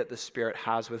unity that the Spirit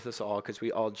has with us all because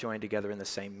we all join together in the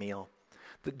same meal.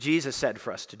 But Jesus said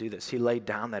for us to do this. He laid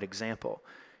down that example.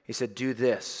 He said, do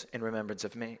this in remembrance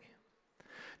of me.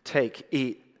 Take,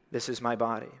 eat. This is my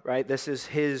body, right? This is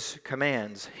his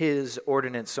commands, his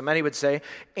ordinance. So many would say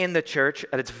in the church,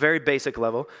 at its very basic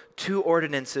level, two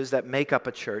ordinances that make up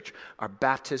a church are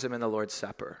baptism and the Lord's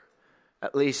Supper.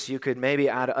 At least you could maybe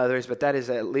add others, but that is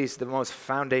at least the most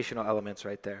foundational elements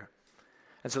right there.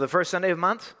 And so the first Sunday of the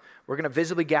month, we're going to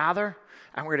visibly gather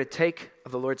and we're going to take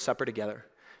of the Lord's Supper together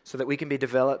so that we can be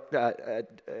developed,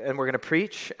 and we're going to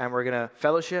preach and we're going to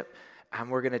fellowship and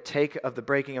we're going to take of the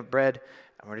breaking of bread.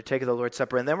 And we're going to take of the Lord's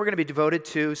Supper. And then we're going to be devoted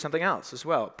to something else as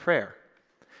well, prayer.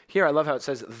 Here I love how it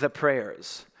says the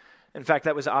prayers. In fact,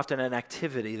 that was often an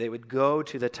activity. They would go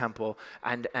to the temple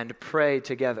and pray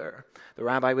together. The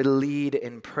rabbi would lead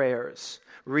in prayers,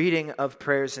 reading of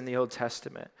prayers in the Old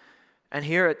Testament. And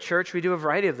here at church, we do a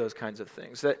variety of those kinds of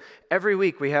things. That every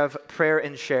week we have prayer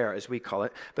and share, as we call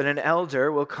it. But an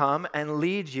elder will come and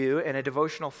lead you in a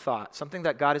devotional thought, something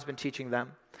that God has been teaching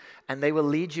them. and they will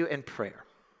lead you in prayer.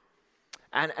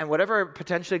 And whatever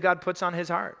potentially God puts on his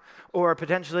heart, or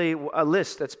potentially a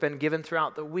list that's been given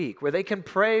throughout the week, where they can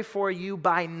pray for you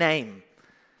by name.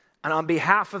 And on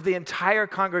behalf of the entire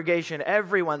congregation,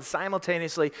 everyone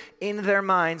simultaneously in their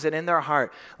minds and in their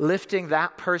heart, lifting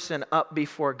that person up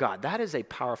before God. That is a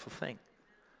powerful thing.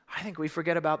 I think we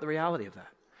forget about the reality of that.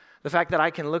 The fact that I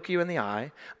can look you in the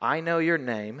eye, I know your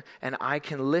name, and I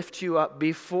can lift you up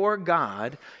before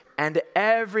God, and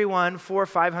everyone, 400 or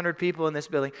 500 people in this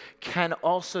building, can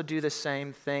also do the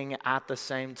same thing at the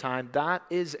same time. That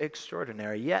is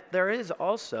extraordinary. Yet there is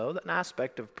also an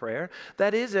aspect of prayer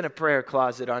that is in a prayer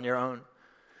closet on your own.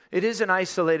 It is an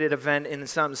isolated event in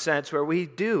some sense where we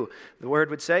do, the word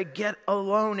would say, get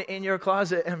alone in your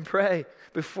closet and pray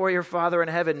before your Father in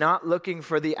heaven, not looking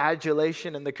for the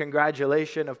adulation and the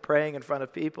congratulation of praying in front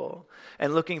of people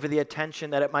and looking for the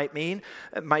attention that it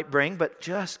might bring, but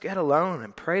just get alone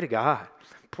and pray to God.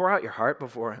 Pour out your heart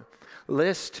before him.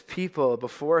 List people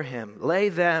before him. Lay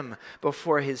them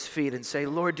before his feet and say,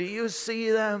 Lord, do you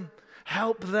see them?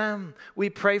 Help them. We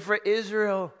pray for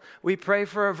Israel. We pray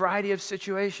for a variety of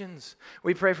situations.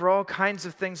 We pray for all kinds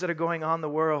of things that are going on in the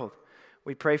world.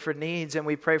 We pray for needs, and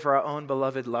we pray for our own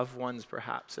beloved loved ones,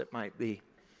 perhaps it might be.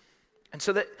 And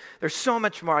so there's so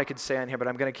much more I could say on here, but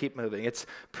I'm going to keep moving. It's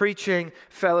preaching,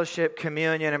 fellowship,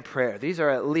 communion, and prayer. These are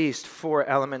at least 4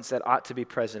 elements that ought to be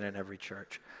present in every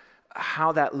church.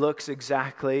 How that looks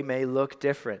exactly may look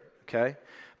different, okay?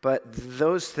 But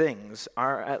those things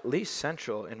are at least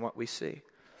central in what we see.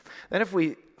 Then if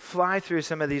we fly through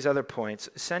some of these other points,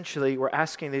 essentially we're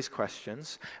asking these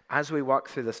questions as we walk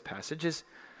through this passage is,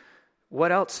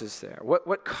 what else is there?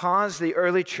 What caused the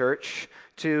early church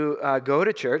to go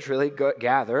to church, really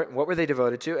gather? What were they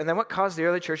devoted to? And then what caused the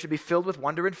early church to be filled with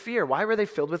wonder and fear? Why were they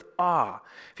filled with awe?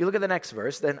 If you look at the next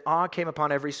verse, then awe came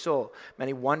upon every soul.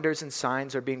 Many wonders and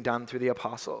signs are being done through the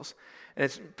apostles. And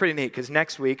it's pretty neat because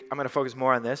next week I'm going to focus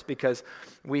more on this because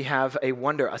we have a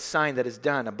wonder, a sign that is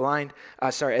done.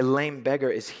 A lame beggar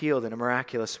is healed in a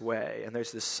miraculous way. And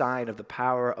there's this sign of the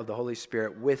power of the Holy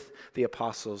Spirit with the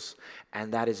apostles.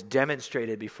 And that is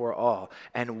demonstrated before all.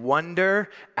 And wonder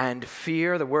and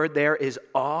fear, the word there is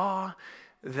awe.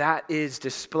 That is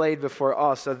displayed before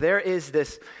all. So there is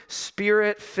this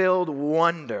spirit-filled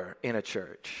wonder in a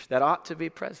church that ought to be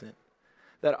present,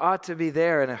 that ought to be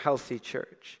there in a healthy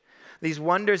church. These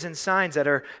wonders and signs that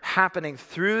are happening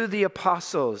through the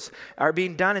apostles are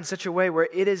being done in such a way where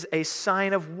it is a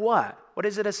sign of what? What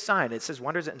is it a sign? It says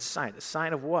wonders and signs. A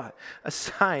sign of what? A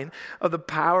sign of the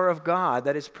power of God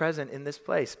that is present in this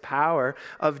place. Power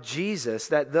of Jesus,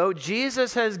 that though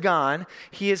Jesus has gone,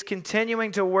 he is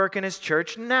continuing to work in his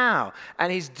church now.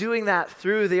 And he's doing that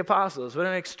through the apostles. What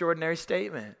an extraordinary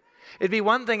statement. It'd be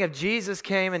one thing if Jesus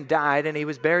came and died and he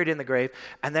was buried in the grave,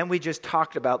 and then we just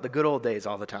talked about the good old days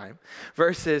all the time,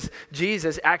 versus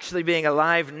Jesus actually being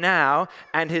alive now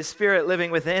and his Spirit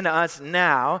living within us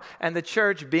now and the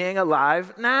church being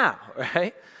alive now,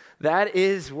 right? That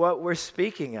is what we're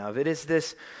speaking of. It is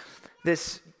this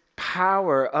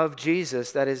power of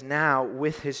Jesus that is now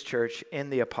with his church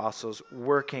in the apostles,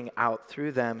 working out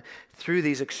through them, through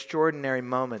these extraordinary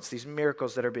moments, these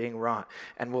miracles that are being wrought.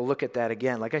 And we'll look at that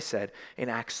again, like I said, in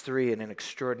Acts 3 in an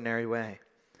extraordinary way.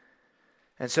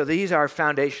 And so these are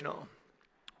foundational,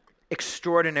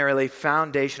 extraordinarily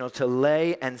foundational to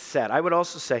lay and set. I would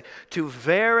also say to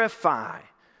verify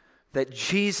that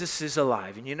Jesus is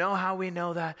alive. And you know how we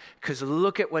know that? Because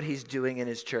look at what he's doing in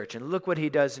his church. And look what he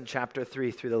does in chapter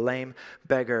 3 through the lame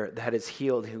beggar that is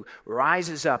healed, who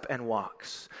rises up and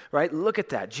walks. Right? Look at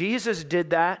that. Jesus did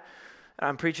that.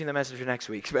 I'm preaching the message for next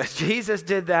week. But Jesus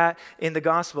did that in the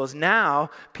Gospels. Now,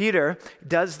 Peter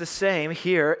does the same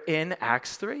here in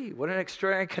Acts 3. What an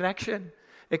extraordinary connection.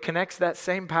 It connects that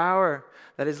same power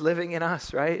that is living in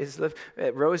us, right?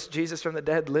 It rose Jesus from the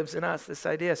dead, lives in us, this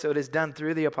idea. So it is done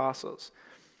through the apostles.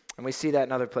 And we see that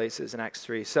in other places in Acts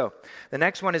 3. So the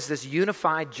next one is this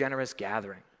unified, generous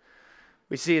gathering.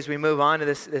 We see as we move on to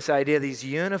this idea, these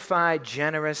unified,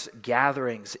 generous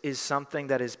gatherings is something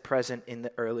that is present in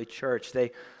the early church.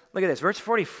 Look at this, verse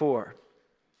 44.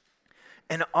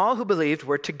 And all who believed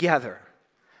were together.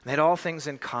 They had all things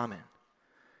in common.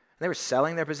 They were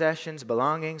selling their possessions,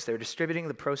 belongings. They were distributing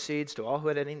the proceeds to all who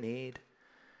had any need.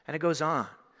 And it goes on.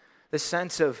 The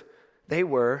sense of they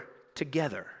were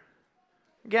together.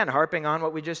 Again, harping on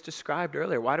what we just described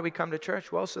earlier. Why do we come to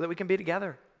church? Well, so that we can be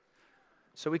together.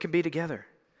 So we can be together.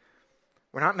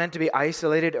 We're not meant to be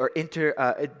isolated or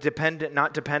dependent,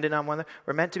 not dependent on one another.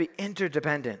 We're meant to be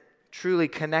interdependent, truly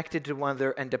connected to one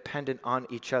another and dependent on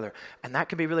each other. And that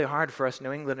can be really hard for us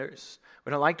New Englanders. We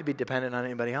don't like to be dependent on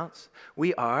anybody else.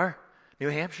 We are New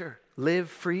Hampshire, live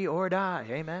free or die.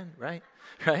 Amen, right?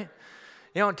 Right?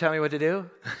 You don't tell me what to do.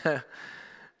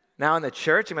 Now in the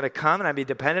church, I'm going to come and I'll be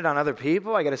dependent on other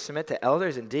people. I got to submit to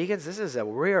elders and deacons. This is a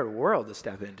weird world to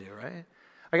step into, right?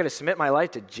 I got to submit my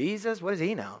life to Jesus. What does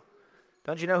he know?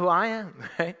 Don't you know who I am,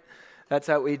 right? That's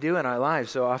how we do in our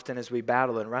lives so often as we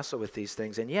battle and wrestle with these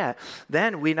things. And yet,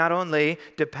 then we not only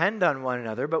depend on one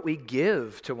another, but we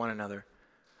give to one another.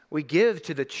 We give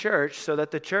to the church so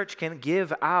that the church can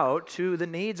give out to the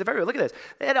needs of everyone. Look at this.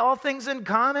 They had all things in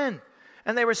common.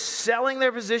 And they were selling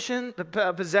their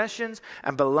possessions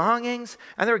and belongings,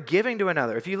 and they were giving to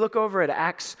another. If you look over at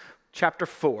Acts chapter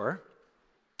 4,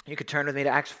 you could turn with me to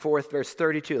Acts 4, verse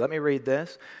 32. Let me read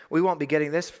this. We won't be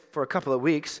getting this for a couple of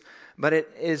weeks, but it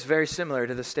is very similar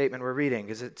to the statement we're reading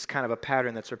because it's kind of a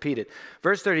pattern that's repeated.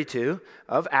 Verse 32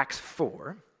 of Acts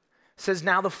 4 says,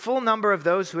 "Now the full number of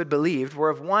those who had believed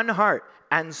were of one heart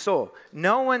and soul.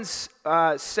 No one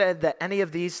said that any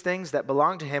of these things that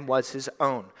belonged to him was his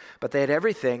own, but they had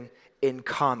everything in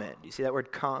common." You see that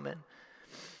word common?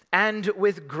 "And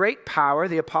with great power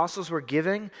the apostles were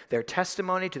giving their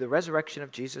testimony to the resurrection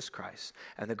of Jesus Christ,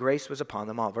 and the grace was upon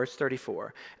them all." Verse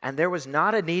 34, "And there was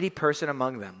not a needy person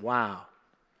among them." Wow.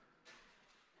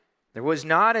 There was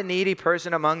not a needy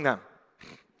person among them.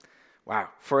 Wow.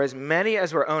 "For as many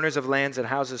as were owners of lands and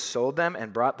houses sold them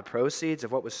and brought the proceeds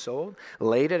of what was sold,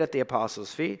 laid it at the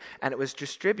apostles' feet, and it was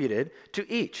distributed to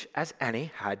each as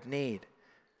any had need."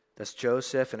 Thus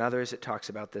Joseph and others, it talks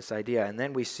about this idea. And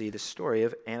then we see the story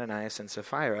of Ananias and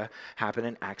Sapphira happen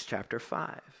in Acts chapter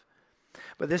 5.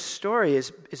 But this story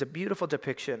is a beautiful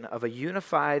depiction of a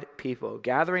unified people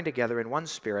gathering together in one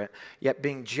spirit, yet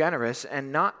being generous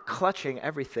and not clutching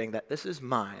everything that this is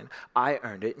mine, I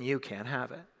earned it, and you can't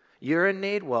have it. You're in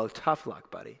need? Well, tough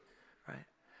luck, buddy, right?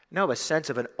 No, a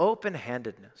sense of an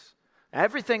open-handedness.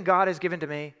 Everything God has given to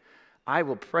me, I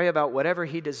will pray about whatever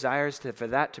he desires for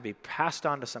that to be passed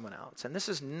on to someone else. And this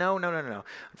is no.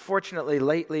 Unfortunately,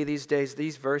 lately, these days,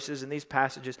 these verses and these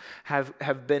passages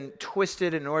have been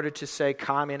twisted in order to say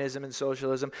communism and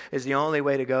socialism is the only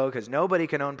way to go because nobody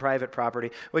can own private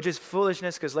property, which is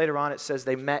foolishness because later on it says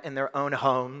they met in their own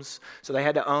homes, so they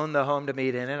had to own the home to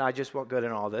meet in it. I just won't go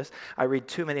into all this. I read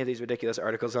too many of these ridiculous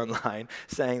articles online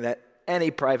saying that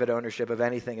any private ownership of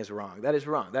anything is wrong. That is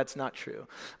wrong. That's not true.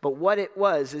 But what it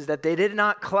was is that they did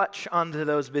not clutch onto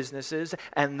those businesses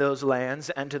and those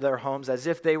lands and to their homes as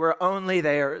if they were only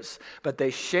theirs, but they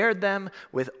shared them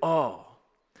with all.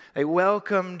 They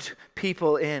welcomed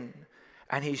people in,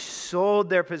 and he sold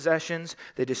their possessions.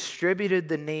 They distributed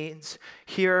the needs.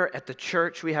 Here at the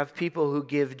church, we have people who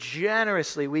give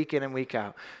generously week in and week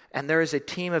out. And there is a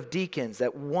team of deacons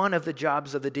that one of the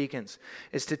jobs of the deacons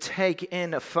is to take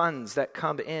in funds that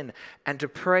come in and to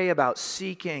pray about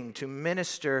seeking to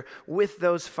minister with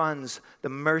those funds the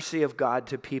mercy of God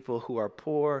to people who are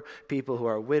poor, people who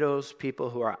are widows,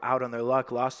 people who are out on their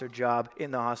luck, lost their job,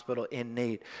 in the hospital, in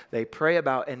need. They pray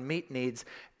about and meet needs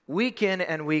week in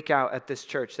and week out at this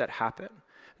church that happen,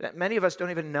 that many of us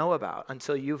don't even know about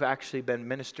until you've actually been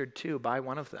ministered to by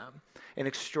one of them in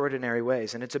extraordinary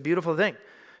ways. And it's a beautiful thing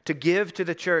to give to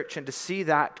the church and to see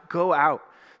that go out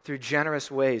through generous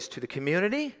ways to the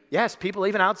community. Yes, people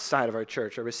even outside of our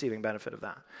church are receiving benefit of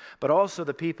that. But also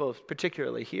the people,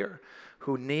 particularly here,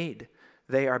 who need.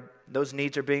 Those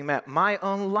needs are being met. My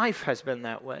own life has been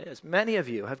that way, as many of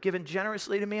you have given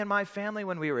generously to me and my family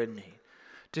when we were in need.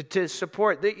 To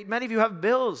support. Many of you have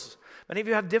bills. Many of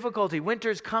you have difficulty.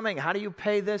 Winter's coming. How do you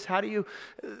pay this?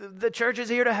 The church is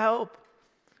here to help.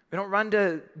 We don't run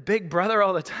to Big Brother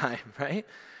all the time, right?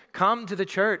 Come to the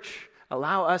church.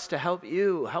 Allow us to help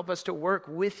you. Help us to work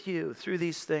with you through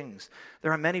these things.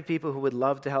 There are many people who would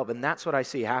love to help, and that's what I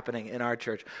see happening in our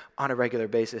church on a regular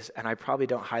basis, and I probably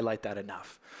don't highlight that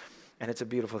enough. And it's a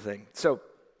beautiful thing. So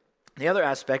the other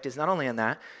aspect is not only in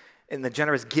that, in the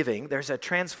generous giving, there's a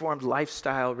transformed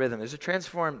lifestyle rhythm. There's a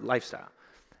transformed lifestyle.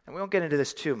 And we won't get into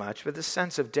this too much, but this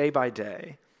sense of day by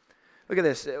day. Look at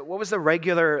this. What was the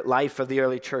regular life of the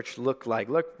early church look like?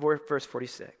 Look, verse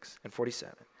 46 and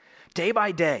 47. Day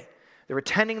by day, they were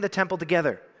tending the temple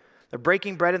together. They're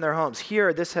breaking bread in their homes.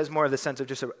 Here, this has more of the sense of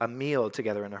just a meal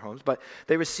together in their homes. But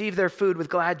they received their food with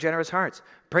glad, generous hearts,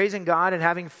 praising God and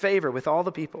having favor with all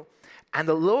the people. And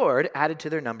the Lord added to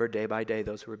their number day by day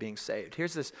those who were being saved.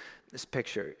 Here's this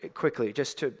picture, quickly,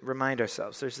 just to remind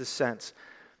ourselves. There's this sense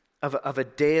of a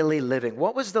daily living.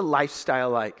 What was the lifestyle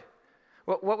like?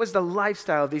 What was the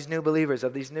lifestyle of these new believers,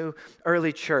 of these new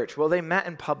early church? Well, they met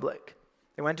in public.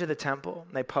 They went to the temple,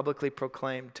 and they publicly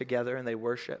proclaimed together, and they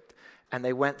worshiped. And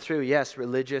they went through, yes,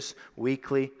 religious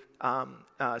weekly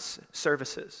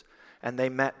services. And they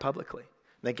met publicly.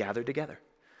 They gathered together.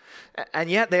 And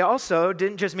yet they also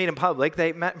didn't just meet in public,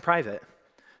 they met in private.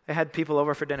 They had people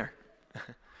over for dinner.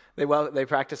 They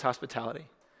practiced hospitality.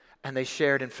 And they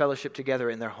shared and fellowship together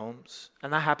in their homes.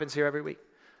 And that happens here every week.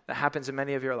 That happens in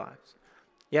many of your lives.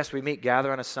 Yes, we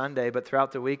gather on a Sunday, but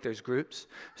throughout the week there's groups,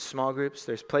 small groups.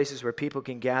 There's places where people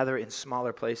can gather in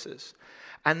smaller places.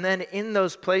 And then in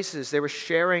those places, they were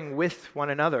sharing with one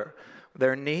another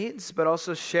their needs, but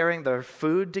also sharing their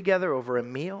food together over a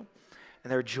meal.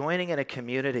 And they're joining in a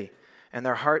community. And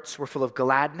their hearts were full of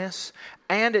gladness.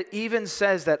 And it even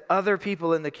says that other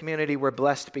people in the community were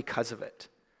blessed because of it.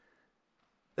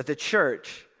 That the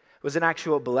church was an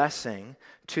actual blessing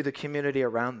to the community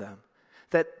around them.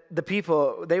 That the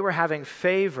people, they were having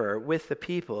favor with the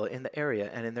people in the area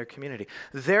and in their community.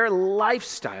 Their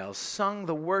lifestyles sung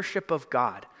the worship of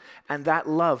God, and that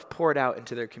love poured out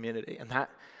into their community. And that,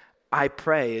 I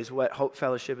pray, is what Hope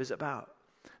Fellowship is about.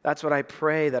 That's what I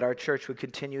pray that our church would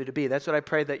continue to be. That's what I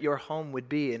pray that your home would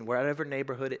be in whatever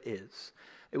neighborhood it is.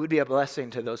 It would be a blessing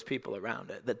to those people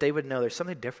around it, that they would know there's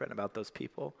something different about those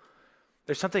people.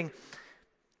 There's something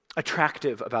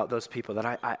attractive about those people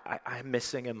that I'm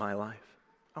missing in my life.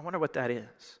 I wonder what that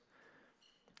is.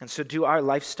 And so do our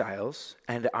lifestyles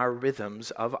and our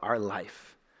rhythms of our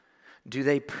life, do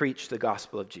they preach the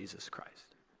gospel of Jesus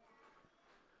Christ?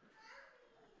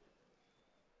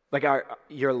 Like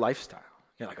your lifestyle.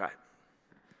 You're like,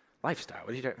 lifestyle,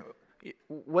 what are you doing?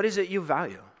 What is it you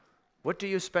value? What do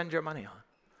you spend your money on?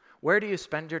 Where do you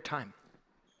spend your time?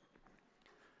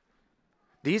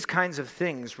 These kinds of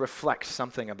things reflect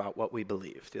something about what we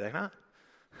believe, do they not?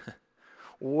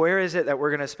 Where is it that we're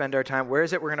going to spend our time? Where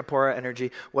is it we're going to pour our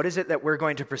energy? What is it that we're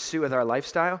going to pursue with our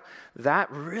lifestyle?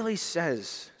 That really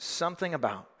says something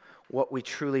about what we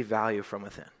truly value from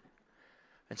within.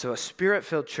 And so a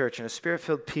Spirit-filled church and a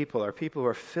Spirit-filled people are people who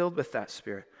are filled with that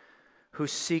Spirit, who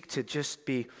seek to just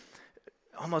be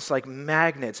almost like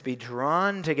magnets, be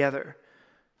drawn together,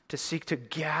 to seek to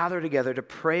gather together, to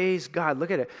praise God.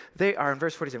 Look at it. They are, in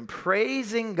verse 47,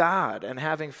 praising God and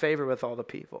having favor with all the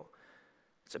people.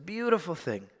 It's a beautiful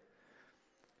thing.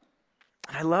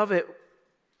 And I love it.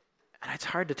 And it's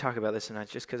hard to talk about this, and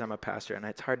it's just because I'm a pastor, and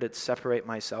it's hard to separate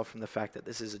myself from the fact that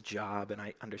this is a job, and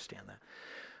I understand that.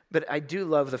 But I do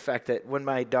love the fact that when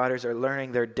my daughters are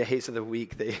learning their days of the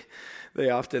week, they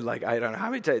often I don't know how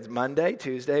many days, Monday,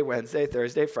 Tuesday, Wednesday,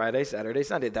 Thursday, Friday, Saturday,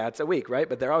 Sunday. That's a week, right?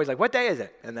 But they're always like, what day is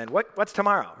it? And then what's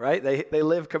tomorrow, right? They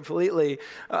live completely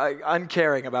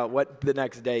uncaring about what the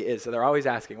next day is. So they're always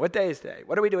asking, what day is today?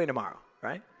 What are we doing tomorrow,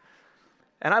 right?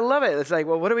 And I love it. It's like,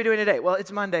 well, what are we doing today? Well,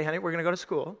 it's Monday, honey. We're going to go to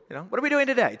school. What are we doing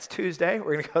today? It's Tuesday.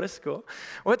 We're going to go to school.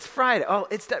 What's Friday? Oh,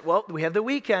 it's that. Well, we have the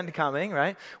weekend coming,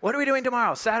 right? What are we doing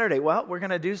tomorrow? Saturday. Well, we're going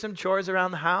to do some chores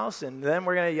around the house, and then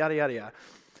we're going to yada, yada, yada.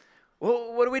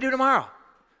 Well, what do we do tomorrow?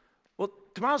 Well,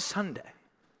 tomorrow's Sunday.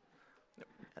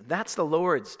 And that's the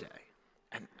Lord's Day.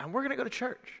 And we're going to go to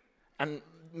church. And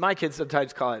my kids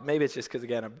sometimes call it, maybe it's just because,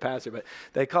 again, I'm a pastor, but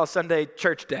they call Sunday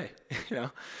church day.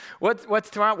 What's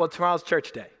tomorrow? Well, tomorrow's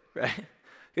church day, right?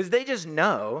 Because they just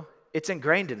know, it's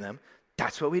ingrained in them,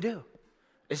 that's what we do.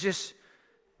 It's just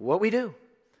what we do.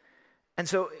 And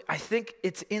so I think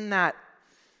it's in that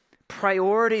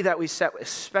priority that we set,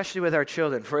 especially with our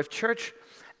children. For if church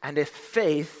and if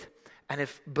faith and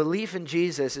if belief in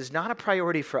Jesus is not a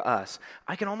priority for us,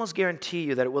 I can almost guarantee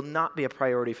you that it will not be a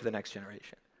priority for the next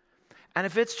generation. And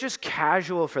if it's just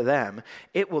casual for them,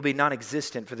 it will be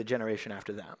non-existent for the generation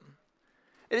after them.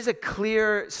 It is a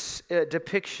clear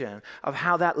depiction of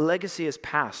how that legacy is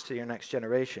passed to your next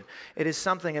generation. It is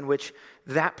something in which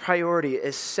that priority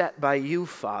is set by you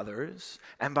fathers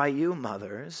and by you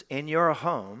mothers in your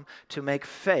home to make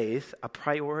faith a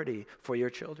priority for your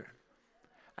children.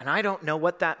 And I don't know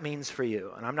what that means for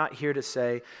you. And I'm not here to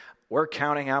say, we're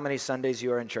counting how many Sundays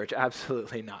you are in church.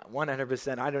 Absolutely not.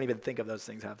 100%. I don't even think of those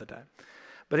things half the time.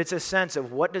 But it's a sense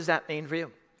of what does that mean for you?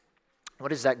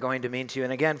 What is that going to mean to you?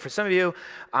 And again, for some of you,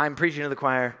 I'm preaching to the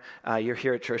choir. You're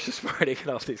here at church this morning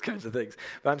and all these kinds of things.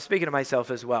 But I'm speaking to myself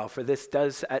as well, for this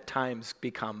does at times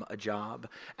become a job.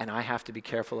 And I have to be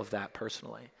careful of that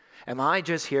personally. Am I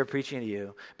just here preaching to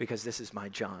you because this is my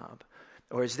job?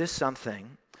 Or is this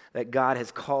something that God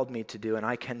has called me to do and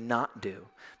I cannot do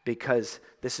because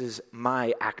this is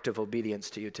my act of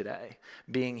obedience to you today,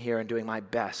 being here and doing my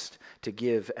best to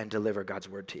give and deliver God's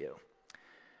word to you.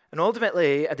 And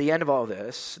ultimately, at the end of all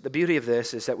this, the beauty of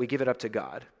this is that we give it up to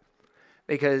God,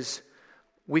 because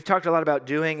we've talked a lot about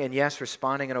doing and, yes,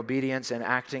 responding in obedience and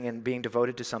acting and being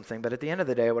devoted to something, but at the end of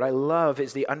the day, what I love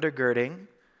is the undergirding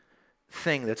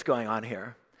thing that's going on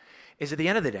here is at the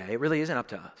end of the day, it really isn't up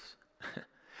to us.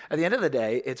 At the end of the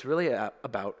day, it's really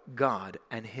about God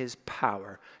and his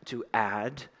power to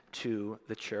add to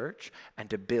the church and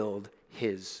to build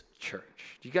his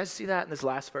church. Do you guys see that in this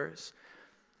last verse?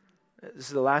 This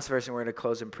is the last verse, and we're going to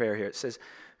close in prayer here. It says,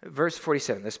 verse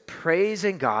 47, this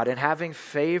praising God and having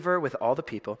favor with all the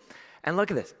people. And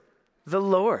look at this. The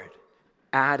Lord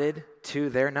added to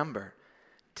their number,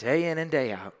 day in and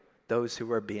day out, those who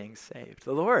were being saved.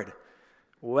 The Lord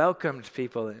welcomed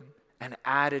people in and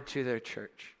added to their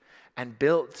church and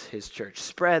built his church,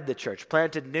 spread the church,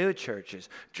 planted new churches,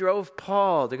 drove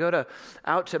Paul to go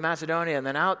out to Macedonia and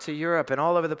then out to Europe and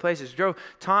all over the places, drove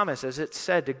Thomas, as it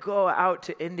said, to go out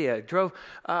to India, drove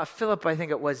Philip, I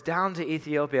think it was, down to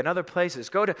Ethiopia and other places,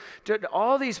 go to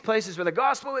all these places where the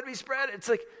gospel would be spread. It's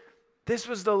like, this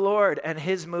was the Lord and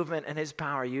his movement and his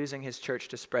power using his church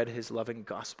to spread his loving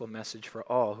gospel message for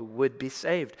all who would be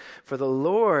saved. For the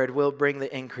Lord will bring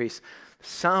the increase.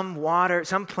 Some water,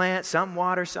 some plant, some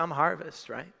water, some harvest,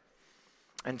 right?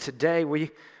 And today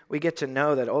we get to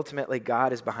know that ultimately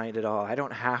God is behind it all. I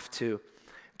don't have to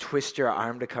twist your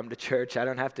arm to come to church. I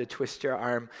don't have to twist your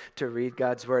arm to read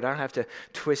God's word. I don't have to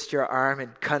twist your arm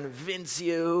and convince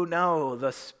you. No,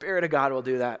 the Spirit of God will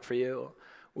do that for you.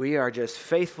 We are just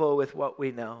faithful with what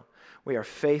we know. We are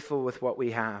faithful with what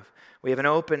we have. We have an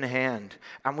open hand,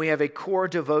 and we have a core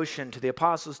devotion to the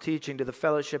apostles' teaching, to the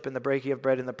fellowship and the breaking of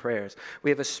bread and the prayers. We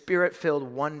have a Spirit-filled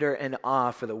wonder and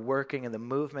awe for the working and the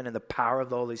movement and the power of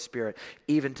the Holy Spirit,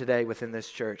 even today within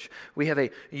this church. We have a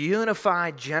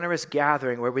unified, generous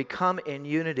gathering where we come in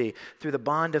unity through the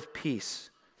bond of peace.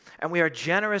 And we are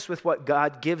generous with what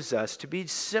God gives us to be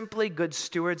simply good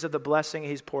stewards of the blessing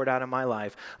he's poured out in my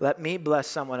life. Let me bless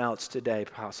someone else today,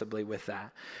 possibly with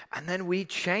that. And then we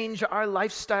change our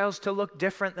lifestyles to look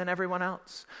different than everyone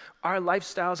else. Our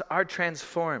lifestyles are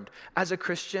transformed. As a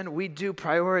Christian, we do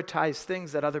prioritize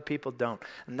things that other people don't.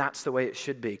 And that's the way it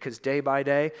should be, because day by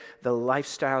day, the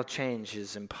lifestyle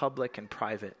changes in public and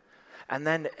private. And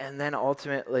then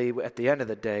ultimately, at the end of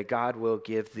the day, God will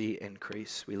give the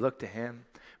increase. We look to him.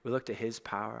 We look to his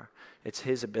power. It's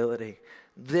his ability.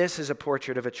 This is a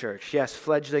portrait of a church. Yes,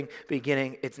 fledgling,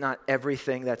 beginning. It's not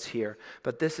everything that's here.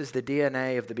 But this is the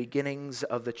DNA of the beginnings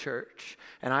of the church.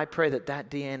 And I pray that that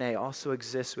DNA also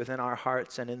exists within our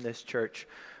hearts and in this church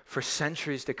for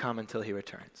centuries to come until he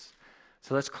returns.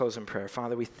 So let's close in prayer.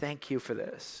 Father, we thank you for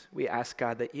this. We ask,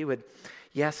 God, that you would,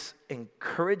 yes,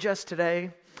 encourage us today.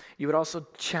 You would also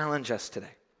challenge us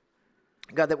today.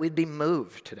 God, that we'd be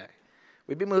moved today.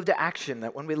 We'd be moved to action,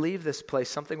 that when we leave this place,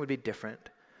 something would be different.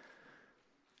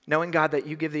 Knowing, God, that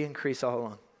you give the increase all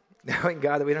along. Knowing,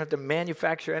 God, that we don't have to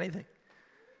manufacture anything.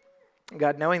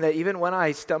 God, knowing that even when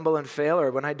I stumble and fail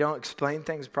or when I don't explain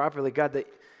things properly, God, that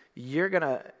you're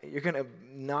gonna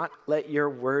not let your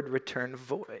word return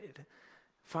void.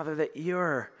 Father, that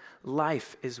your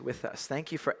life is with us.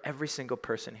 Thank you for every single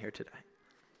person here today.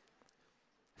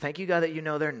 Thank you, God, that you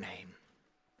know their name.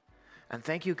 And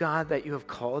thank you, God, that you have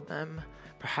called them.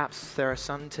 Perhaps there are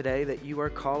some today that you are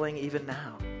calling even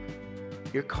now.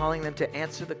 You're calling them to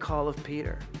answer the call of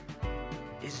Peter.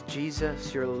 Is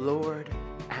Jesus your Lord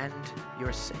and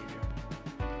your Savior?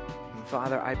 And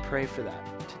Father, I pray for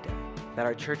that today, that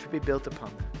our church would be built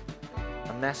upon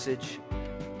that, a message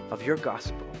of your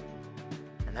gospel,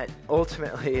 and that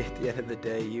ultimately, at the end of the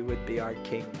day, you would be our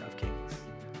King of Kings.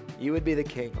 You would be the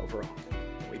King over all.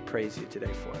 We praise you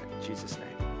today for it. In Jesus' name.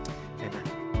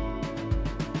 Amen.